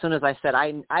piqued as soon as I said,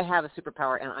 I have a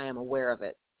superpower and I am aware of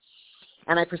it.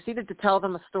 And I proceeded to tell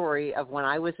them a story of when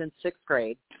I was in sixth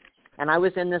grade, and I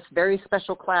was in this very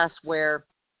special class where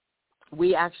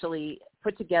we actually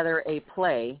put together a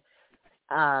play,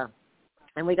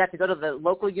 and we got to go to the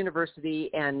local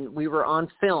university, and we were on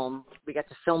film. We got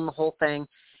to film the whole thing,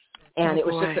 and it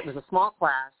was a small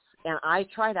class, and I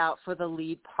tried out for the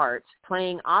lead part,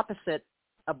 playing opposite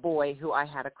a boy who I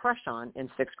had a crush on in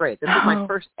sixth grade. This was my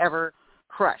first ever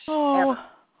crush ever.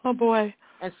 Oh boy!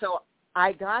 And so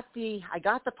I got the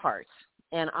parts,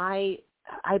 and I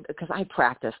because I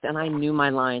practiced and I knew my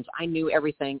lines, I knew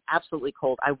everything absolutely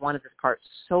cold. I wanted this part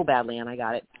so badly, and I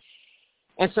got it.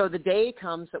 And so the day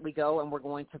comes that we go and we're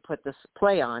going to put this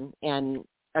play on, and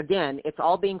again, it's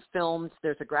all being filmed.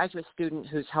 There's a graduate student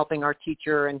who's helping our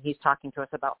teacher, and he's talking to us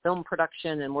about film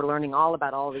production, and we're learning all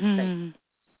about all these things.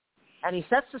 And he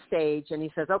sets the stage, and he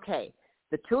says, okay,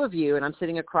 the two of you, and I'm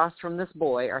sitting across from this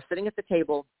boy, are sitting at the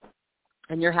table,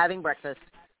 and you're having breakfast.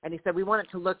 And he said, we want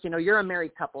it to look, you're a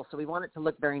married couple, so we want it to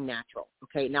look very natural.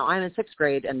 Okay, now I'm in sixth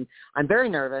grade, and I'm very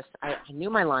nervous. I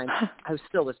knew my lines. I was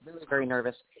very, very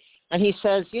nervous. And he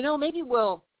says, maybe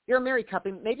you're a married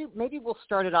couple, maybe we'll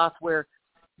start it off where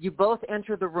you both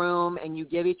enter the room, and you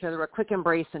give each other a quick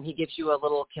embrace, and he gives you a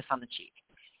little kiss on the cheek.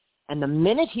 And the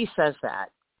minute he says that,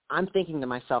 I'm thinking to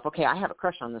myself, okay, I have a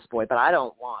crush on this boy, but I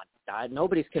don't want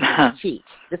nobody's kissing my cheek.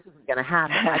 This isn't going to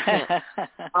happen. I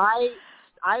can't.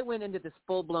 I went into this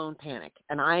full-blown panic,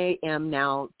 and I am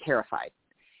now terrified.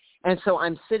 And so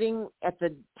I'm sitting at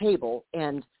the table,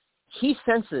 and he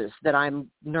senses that I'm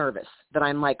nervous, that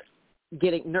I'm like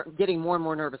getting more and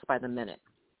more nervous by the minute.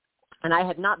 And I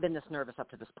had not been this nervous up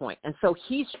to this point. And so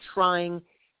he's trying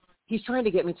he's trying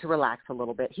to get me to relax a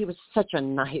little bit. He was a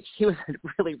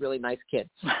really, really nice kid.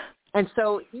 And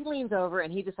so he leans over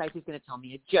and he decides he's going to tell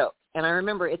me a joke. And I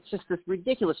remember it's just this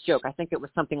ridiculous joke. I think it was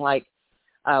something like,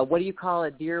 what do you call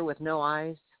a deer with no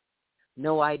eyes?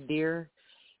 No-eyed deer.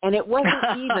 And it wasn't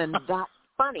even that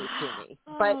funny to me.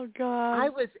 But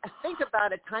think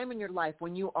about a time in your life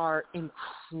when you are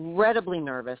incredibly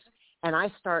nervous and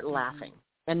I start laughing.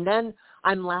 And then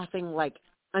I'm laughing like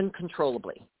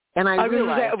uncontrollably. And I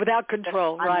realize without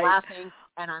control, I'm right? laughing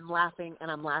and I'm laughing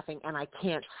and I'm laughing and I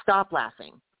can't stop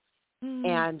laughing.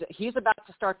 And he's about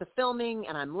to start the filming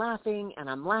and I'm laughing and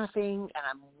I'm laughing and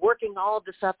I'm working all of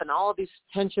this up and all of these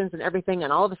tensions and everything.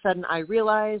 And all of a sudden I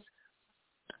realize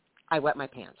I wet my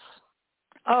pants.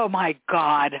 Oh, my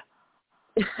God.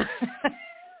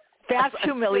 That's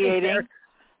humiliating.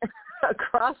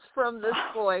 Across from this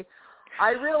boy,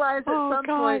 I realize at some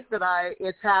point that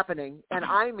it's happening. And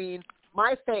I mean,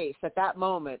 my face at that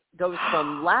moment goes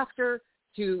from laughter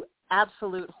to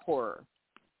absolute horror.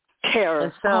 Terror.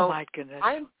 And so oh, my goodness.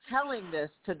 I'm telling this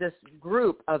to this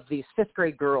group of these fifth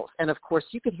grade girls. And, of course,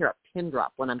 you could hear a pin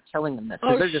drop when I'm telling them this.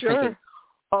 Because they're just thinking,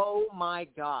 oh, my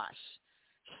gosh.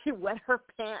 She wet her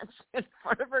pants in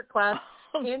front of her class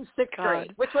in sixth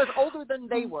grade, which was older than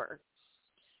they were.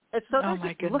 And so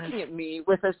they're just looking at me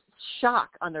with a shock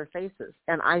on their faces.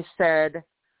 And I said,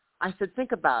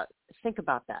 think about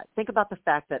that. Think about the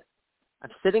fact that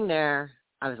I'm sitting there.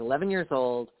 I was 11 years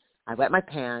old. I wet my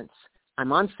pants.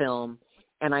 I'm on film.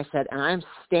 And I said, and I'm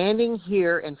standing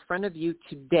here in front of you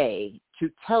today to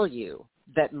tell you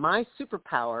that my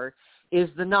superpower is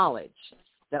the knowledge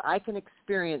that I can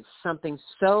experience something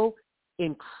so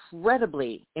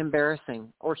incredibly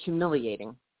embarrassing or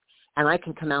humiliating, and I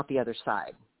can come out the other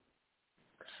side.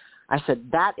 I said,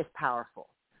 that is powerful.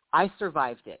 I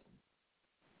survived it.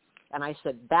 And I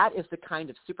said, that is the kind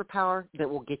of superpower that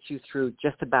will get you through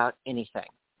just about anything.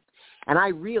 And I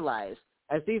realized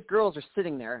as these girls are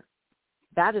sitting there,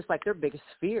 that is like their biggest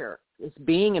fear, is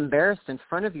being embarrassed in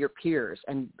front of your peers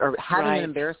or having an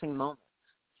embarrassing moment.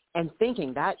 And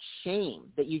thinking that shame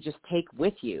that you just take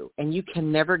with you, and you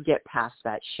can never get past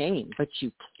that shame, but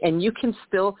you can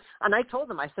still, and I told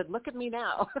them, I said, look at me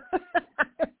now.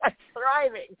 I'm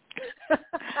thriving.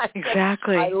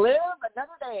 Exactly. I live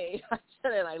another day. I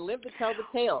said, and I live to tell the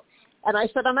tale. And I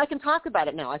said, and I can talk about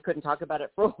it now. I couldn't talk about it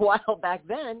for a while back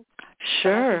then.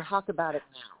 Sure. I can talk about it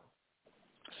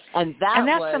now. And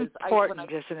that's important,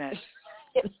 isn't it?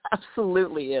 It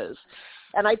absolutely is.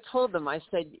 And I told them, I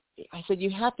said, you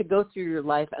have to go through your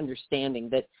life understanding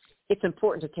that it's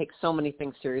important to take so many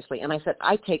things seriously. And I said,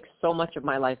 I take so much of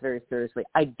my life very seriously.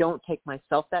 I don't take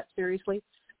myself that seriously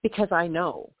because I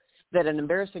know that an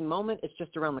embarrassing moment is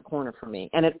just around the corner for me.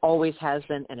 And it always has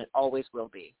been, and it always will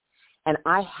be. And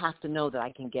I have to know that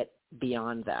I can get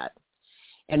beyond that.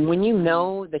 And when you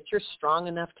know that you're strong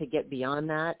enough to get beyond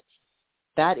that,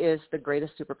 that is the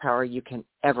greatest superpower you can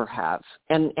ever have.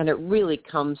 And it really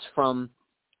comes from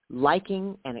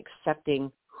liking and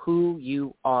accepting who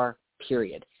you are,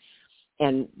 period.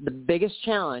 And the biggest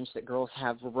challenge that girls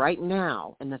have right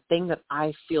now, and the thing that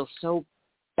I feel so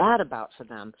bad about for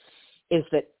them, is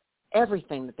that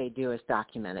everything that they do is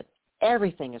documented.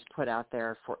 Everything is put out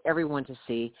there for everyone to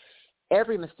see.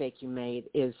 Every mistake you made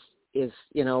is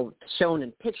shown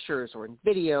in pictures or in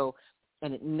video,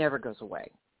 and it never goes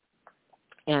away.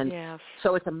 And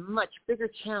so it's a much bigger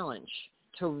challenge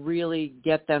to really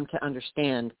get them to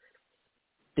understand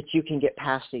that you can get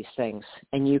past these things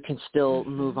and you can still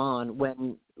move on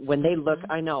when they look,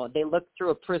 I know, they look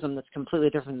through a prism that's completely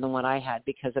different than what I had,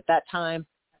 because at that time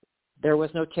there was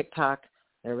no TikTok,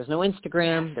 there was no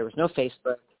Instagram, there was no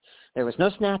Facebook, there was no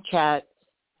Snapchat,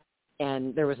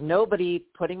 and there was nobody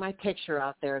putting my picture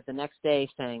out there the next day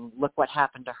saying, look what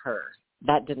happened to her.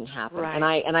 That didn't happen.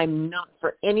 Right. And I'm not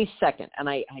for any second, and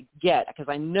I get,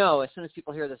 because I know as soon as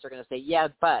people hear this, they're going to say, yeah,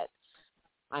 but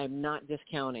I'm not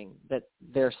discounting that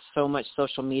there's so much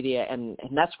social media, and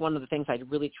that's one of the things I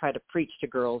really try to preach to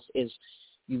girls is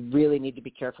you really need to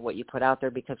be careful what you put out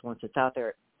there, because once it's out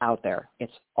there,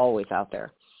 it's always out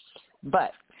there.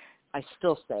 But I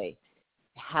still say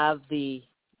have the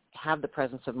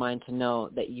presence of mind to know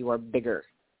that you are bigger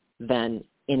than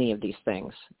any of these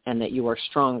things, and that you are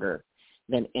stronger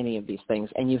than any of these things,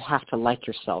 and you have to like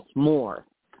yourself more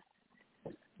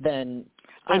than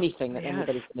anything that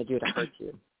anybody's going to do to hurt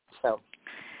you. So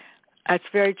that's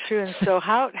very true. And so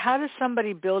how does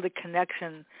somebody build a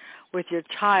connection with your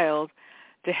child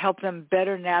to help them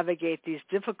better navigate these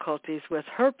difficulties with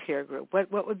her peer group?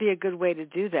 What would be a good way to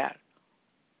do that?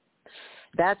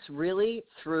 That's really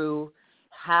through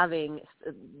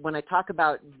when I talk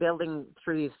about building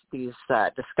through these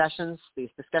discussion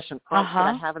prompts that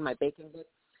I have in my baking book,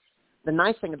 the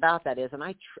nice thing about that is, and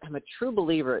I'm a true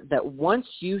believer that once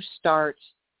you start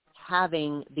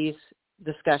having these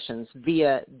discussions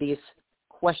via these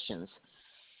questions,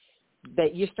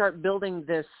 that you start building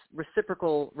this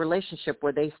reciprocal relationship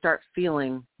where they start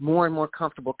feeling more and more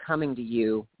comfortable coming to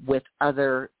you with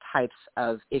other types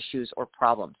of issues or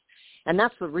problems. And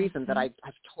that's the reason that I've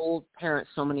told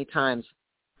parents so many times,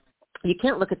 you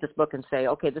can't look at this book and say,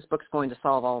 okay, this book's going to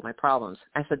solve all of my problems.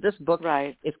 I said, this book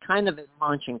is kind of a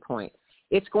launching point.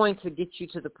 It's going to get you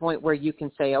to the point where you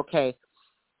can say, okay,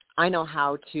 I know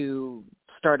how to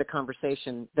start a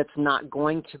conversation that's not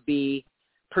going to be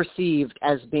perceived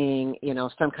as being,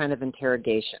 some kind of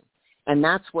interrogation. And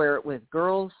that's where with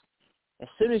girls, as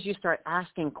soon as you start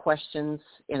asking questions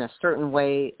in a certain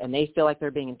way and they feel like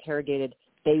they're being interrogated,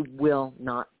 they will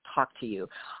not talk to you.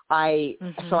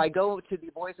 So I go to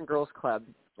the Boys and Girls Club,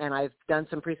 and I've done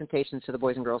some presentations to the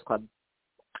Boys and Girls Club,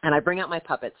 and I bring out my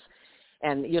puppets.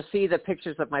 And you'll see the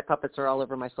pictures of my puppets are all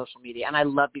over my social media, and I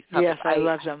love these puppets. Yes, I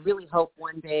love them. I really hope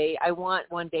I want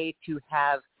one day to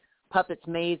have puppets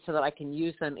made so that I can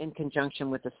use them in conjunction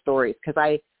with the stories, because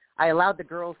I allowed the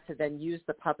girls to then use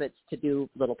the puppets to do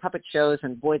little puppet shows,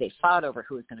 and boy, they fought over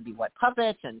who was going to be what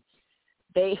puppet, and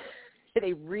they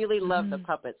really loved the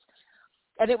puppets.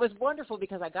 And it was wonderful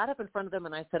because I got up in front of them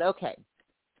and I said, okay,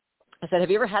 have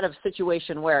you ever had a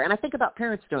situation where, and I think about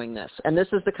parents doing this, and this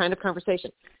is the kind of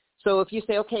conversation. So if you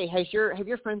say, okay, have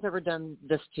your friends ever done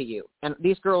this to you? And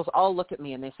these girls all look at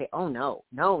me and they say, oh, no.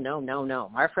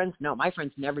 My friends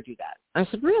never do that. I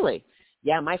said, really?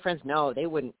 Yeah, my friends, no, they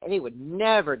would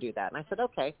never do that. And I said,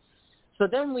 okay. So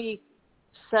then we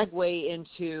segue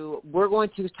into, we're going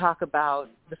to talk about,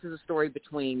 this is a story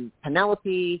between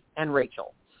Penelope and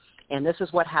Rachel. And this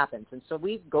is what happens. And so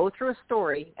we go through a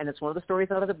story, and it's one of the stories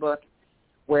out of the book,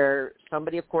 where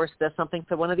somebody, of course, does something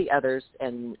to one of the others,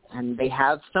 and they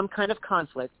have some kind of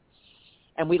conflict,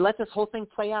 and we let this whole thing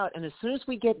play out. And as soon as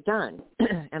we get done,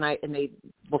 and they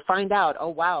will find out, oh,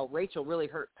 wow, Rachel really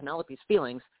hurt Penelope's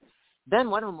feelings, then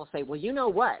one of them will say, well, you know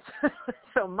what?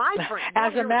 So my friend.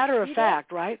 As a matter of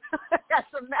fact, right? As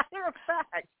a matter of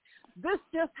fact, this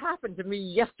just happened to me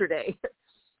yesterday.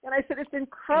 And I said, it's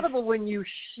incredible when you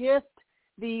shift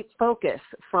the focus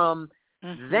from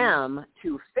them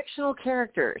to fictional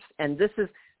characters. And this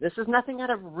is nothing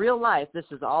out of real life. This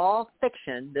is all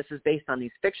fiction. This is based on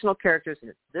these fictional characters.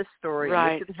 And it's this story.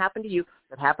 Right. And this didn't happen to you.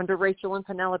 It happened to Rachel and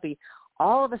Penelope.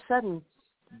 All of a sudden,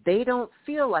 they don't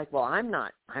feel like, well, I'm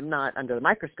not under the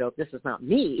microscope. This is not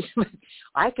me.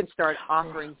 I can start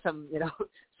offering some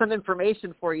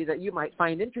information for you that you might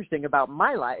find interesting about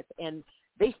my life. And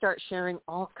they start sharing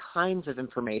all kinds of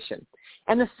information.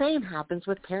 And the same happens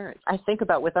with parents. I think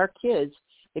about with our kids,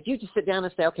 if you just sit down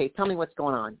and say, okay, tell me what's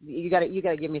going on. You got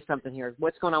to give me something here.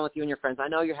 What's going on with you and your friends? I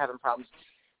know you're having problems.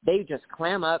 They just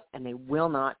clam up and they will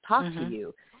not talk to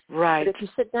you. Right. But if you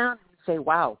sit down and say,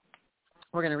 wow,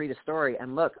 we're going to read a story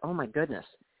and look, oh my goodness,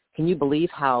 can you believe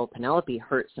how Penelope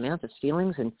hurt Samantha's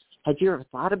feelings? And had you ever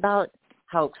thought about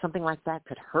how something like that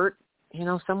could hurt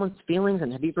someone's feelings?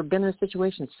 And have you ever been in a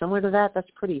situation similar to that? That's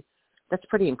pretty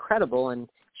incredible. And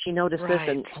she noticed this.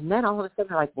 And then all of a sudden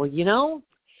they're like, well,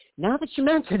 now that you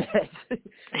mention it, as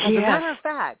a matter of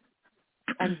fact,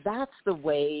 and that's the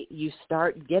way you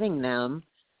start getting them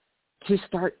to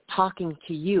start talking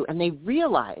to you. And they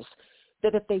realize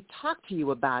that if they talk to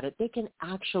you about it, they can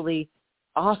actually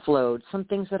offload some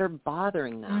things that are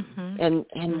bothering them.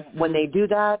 And when they do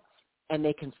that, and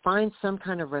they can find some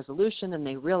kind of resolution, and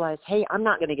they realize, hey, I'm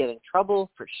not going to get in trouble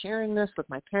for sharing this with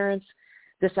my parents.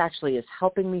 This actually is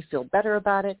helping me feel better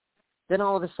about it. Then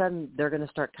all of a sudden, they're going to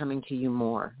start coming to you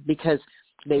more because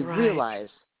they realize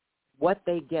what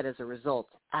they get as a result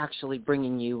actually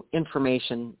bringing you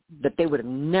information that they would have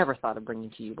never thought of bringing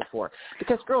to you before.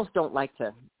 Because girls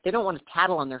they don't want to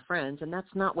tattle on their friends, and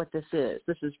that's not what this is.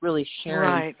 This is really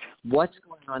sharing what's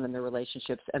going on in their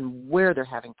relationships and where they're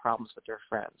having problems with their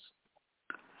friends.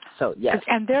 So, yes.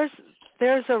 And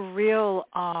there's a real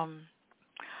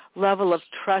level of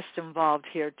trust involved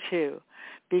here, too,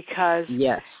 because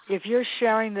if you're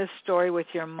sharing this story with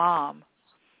your mom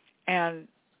and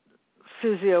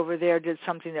Susie over there did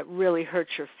something that really hurts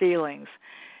your feelings,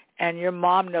 and your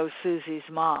mom knows Susie's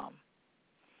mom,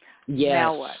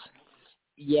 now what?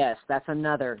 Yes, that's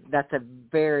a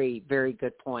very, very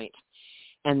good point.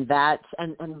 And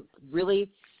really,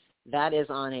 that is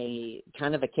on a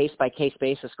kind of a case-by-case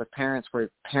basis with parents, where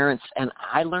parents, and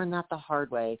I learned that the hard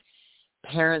way,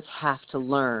 parents have to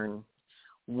learn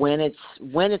when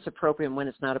it's appropriate and when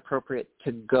it's not appropriate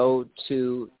to go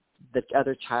to the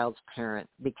other child's parent,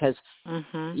 because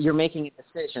you're making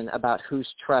a decision about whose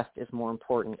trust is more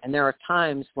important. And there are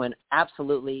times when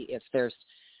absolutely, if there's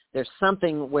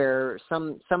something where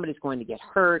somebody's going to get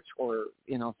hurt, or,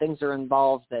 you know, things are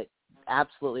involved that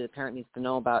absolutely the parent needs to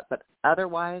know about. But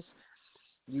otherwise,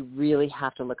 you really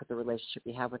have to look at the relationship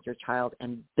you have with your child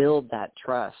and build that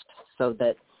trust so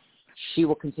that she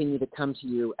will continue to come to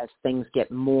you as things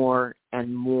get more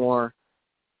and more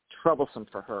troublesome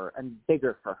for her and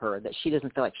bigger for her, that she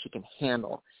doesn't feel like she can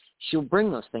handle. She'll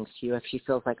bring those things to you if she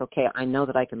feels like, okay, I know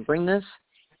that I can bring this,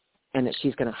 and that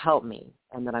she's going to help me,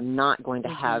 and that I'm not going to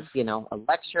have, you know, a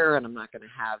lecture, and I'm not going to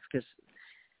have, because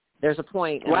there's a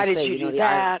point. Why did you do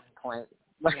that? Point,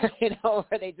 where, you know,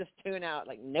 where they just tune out,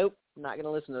 like, nope, I'm not going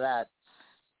to listen to that.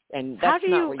 And that's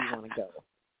not where you want to go.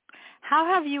 How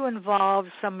have you involved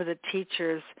some of the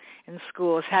teachers in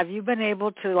schools? Have you been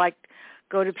able to, like,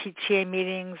 go to PTA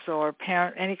meetings or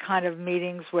any kind of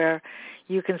meetings where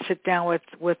you can sit down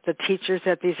with the teachers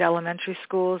at these elementary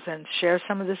schools and share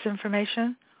some of this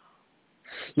information?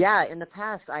 Yeah, in the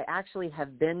past, I actually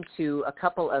have been to a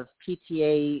couple of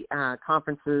PTA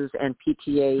conferences and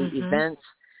PTA events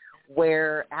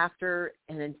where after,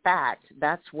 and in fact,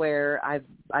 that's where I've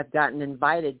gotten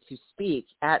invited to speak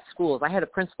at schools. I had a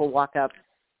principal walk up.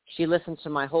 She listened to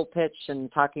my whole pitch and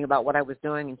talking about what I was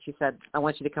doing, and she said, I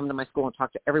want you to come to my school and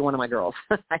talk to every one of my girls.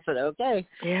 I said, okay.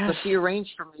 Yes. So she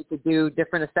arranged for me to do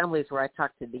different assemblies where I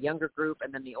talked to the younger group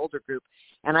and then the older group.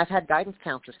 And I've had guidance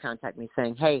counselors contact me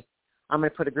saying, hey, I'm going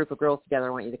to put a group of girls together. I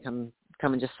want you to come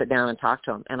and just sit down and talk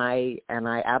to them. And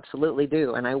I absolutely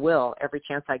do, and I will. Every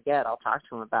chance I get, I'll talk to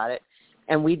them about it.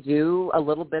 And we do a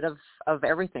little bit of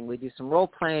everything. We do some role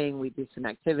playing. We do some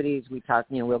activities. We talk,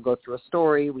 you know, we'll go through a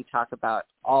story. We talk about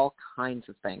all kinds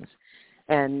of things.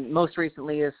 And most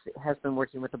recently has been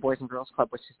working with the Boys and Girls Club,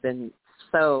 which has been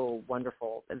so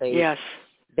wonderful.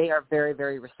 They are very,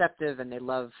 very receptive, and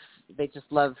they just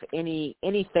love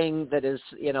anything that is,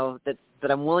 you know, that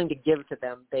I'm willing to give to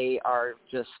them. They are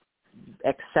just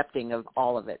accepting of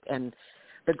all of it. And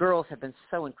the girls have been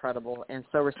so incredible and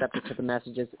so receptive to the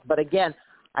messages. But again,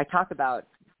 I talk about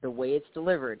the way it's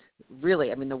delivered.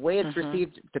 Really, I mean, the way it's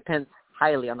received depends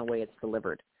highly on the way it's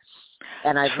delivered.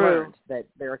 And I've learned that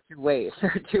there are two ways,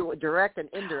 direct and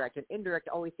indirect, and indirect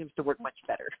always seems to work much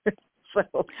better.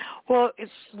 So, well,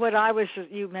 it's what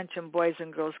you mentioned Boys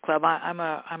and Girls Club. I'm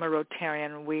a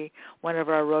Rotarian. One of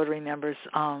our Rotary members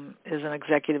is an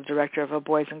executive director of a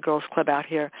Boys and Girls Club out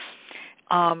here.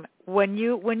 When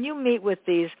you meet with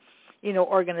these, you know,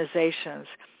 organizations,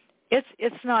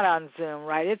 it's not on Zoom,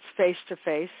 right? It's face to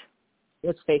face.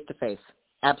 It's face to face.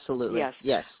 Absolutely.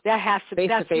 Yes. That has to.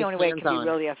 That's the only way it can be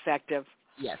really effective.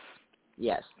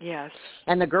 Yes.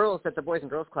 And the girls at the Boys and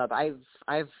Girls Club,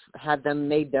 I've had them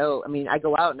make dough. I mean, I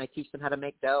go out and I teach them how to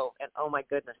make dough, and oh my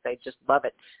goodness, they just love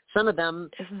it. Some of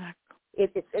them, isn't that?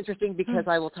 It's interesting because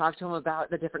I will talk to them about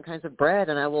the different kinds of bread,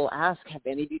 and I will ask, have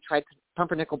any of you tried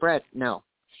pumpernickel bread? No.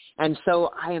 And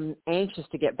so I am anxious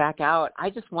to get back out.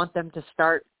 I just want them to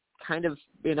start kind of,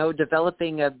 you know,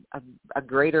 developing a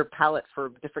greater palate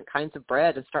for different kinds of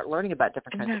bread and start learning about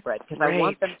different kinds of bread, because I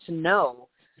want them to know.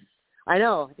 I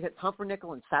know,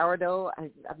 pumpernickel and sourdough.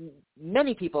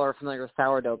 Many people are familiar with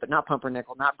sourdough, but not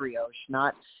pumpernickel, not brioche,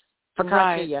 not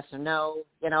focaccia, yes or no.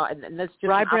 You know, and that's just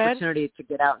rye an bread? Opportunity to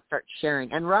get out and start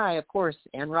sharing. And rye, of course,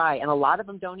 and rye. And a lot of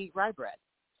them don't eat rye bread.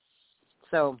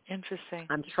 So interesting.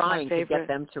 I'm trying to get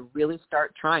them to really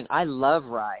start trying. I love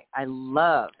rye. I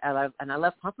love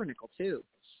pumpernickel too.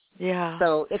 Yeah.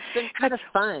 So it's been kind of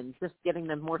fun just getting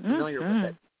them more familiar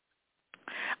with it.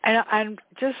 And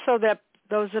just so that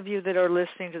those of you that are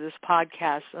listening to this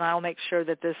podcast, and I'll make sure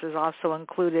that this is also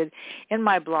included in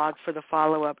my blog for the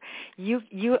follow-up.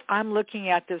 I'm looking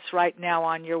at this right now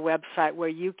on your website where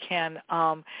you can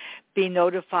be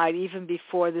notified even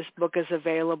before this book is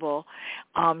available,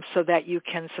 so that you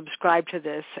can subscribe to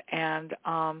this and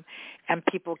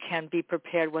people can be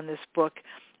prepared when this book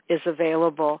is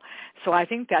available. So I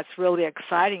think that's really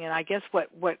exciting. And I guess what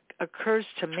occurs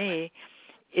to me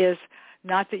is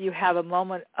not that you have a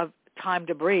moment of time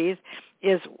to breathe,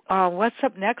 is what's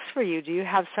up next for you? Do you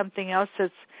have something else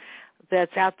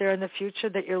that's out there in the future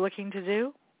that you're looking to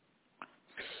do?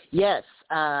 Yes.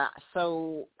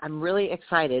 So I'm really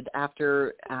excited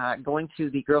after going to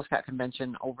the Girl Scout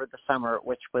convention over the summer,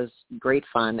 which was great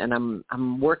fun, and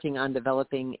I'm working on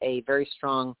developing a very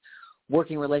strong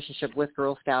working relationship with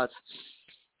Girl Scouts.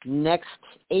 Next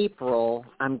April,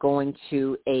 I'm going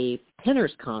to a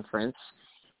Pinners conference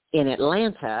in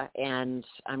Atlanta, and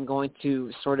I'm going to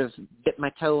sort of dip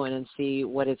my toe in and see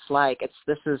what it's like.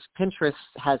 Pinterest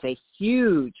has a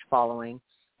huge following,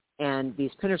 and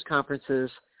these Pinners conferences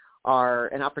are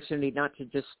an opportunity not to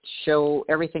just show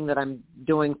everything that I'm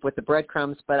doing with the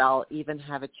breadcrumbs, but I'll even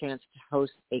have a chance to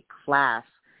host a class.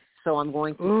 So I'm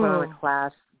going to put on a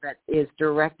class that is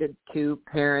directed to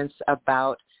parents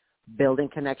about building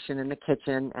connection in the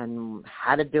kitchen and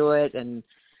how to do it. And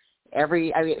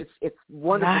it's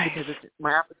wonderful because it's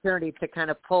my opportunity to kind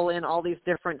of pull in all these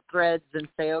different threads and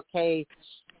say, okay,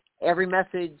 every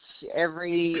message,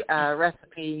 every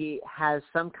recipe has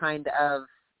some kind of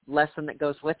lesson that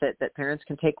goes with it that parents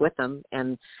can take with them.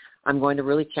 And I'm going to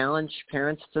really challenge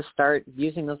parents to start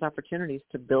using those opportunities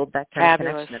to build that kind of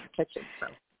connection in the kitchen. So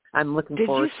I'm looking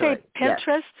forward to it. Did you say Pinterest?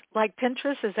 Yes. Like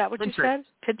Pinterest? Is that what you said?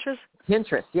 Pinterest?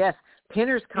 Pinterest, yes.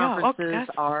 Pinterest conferences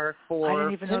are for I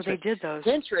didn't even Pinterest. know they did those.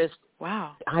 Pinterest.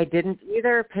 Wow. I didn't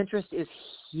either. Pinterest is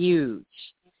huge.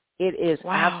 It is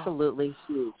absolutely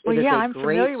huge. Well, I'm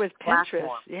familiar with platform. Pinterest.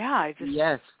 Yeah, I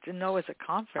just didn't know it was a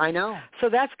conference. I know. So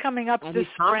that's coming up and this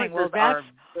spring. Well, that's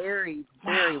very,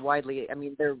 very widely. I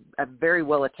mean, they're very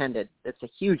well attended. It's a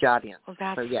huge audience. Well,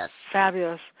 that's so, yes.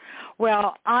 fabulous.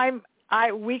 Well,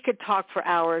 we could talk for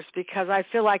hours because I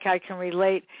feel like I can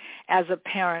relate as a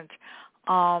parent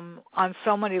on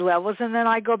so many levels, and then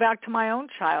I go back to my own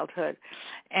childhood.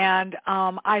 And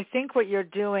I think what you're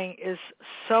doing is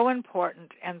so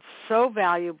important and so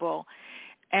valuable,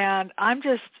 and I'm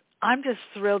just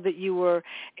thrilled that you were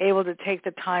able to take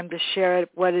the time to share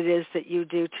what it is that you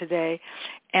do today,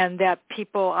 and that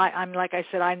people, I'm like I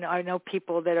said, I know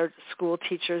people that are school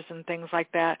teachers and things like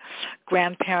that,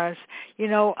 grandparents. You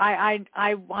know,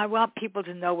 I want people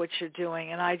to know what you're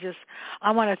doing, and I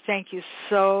want to thank you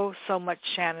so much,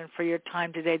 Shannon, for your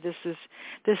time today. This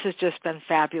has just been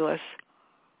fabulous.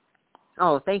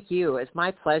 Oh, thank you. It's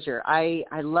my pleasure. I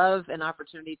love an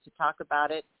opportunity to talk about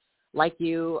it. Like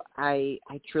you, I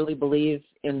truly believe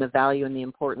in the value and the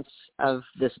importance of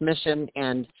this mission.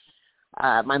 And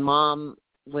my mom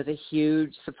was a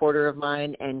huge supporter of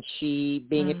mine, and she,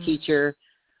 being a teacher,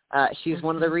 she's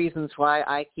one of the reasons why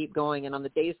I keep going. And on the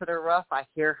days that are rough, I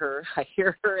hear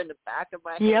her in the back of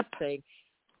my head saying,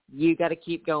 "You got to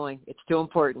keep going. It's too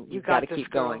important. You've got to keep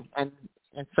going."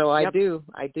 And so I do.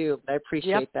 I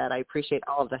appreciate that. I appreciate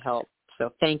all of the help.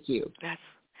 So thank you.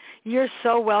 You're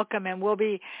so welcome, and we'll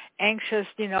be anxious.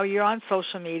 You know, you're on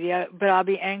social media, but I'll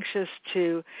be anxious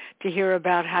to hear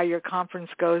about how your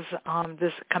conference goes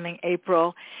this coming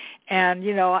April. And,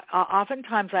 you know,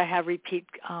 oftentimes I have repeat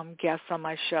guests on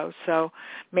my show, so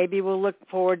maybe we'll look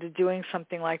forward to doing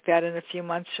something like that in a few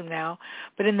months from now.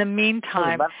 But in the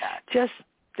meantime, just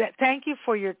thank you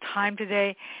for your time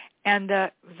today and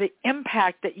the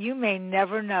impact that you may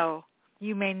never know.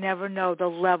 You may never know the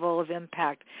level of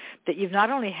impact that you've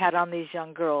not only had on these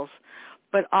young girls,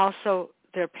 but also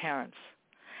their parents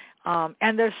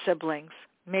and their siblings.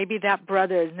 Maybe that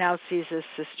brother now sees his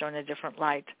sister in a different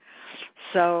light.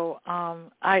 So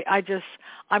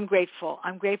I'm grateful.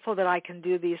 I'm grateful that I can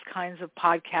do these kinds of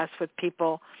podcasts with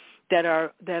people that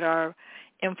are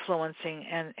influencing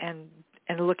and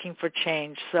looking for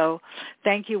change. So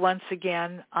thank you once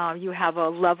again. You have a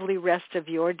lovely rest of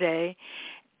your day.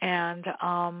 And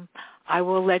I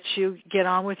will let you get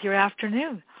on with your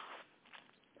afternoon.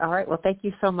 All right. Well, thank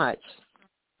you so much.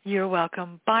 You're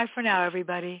welcome. Bye for now,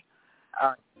 everybody. All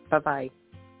right. Bye-bye.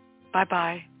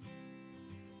 Bye-bye.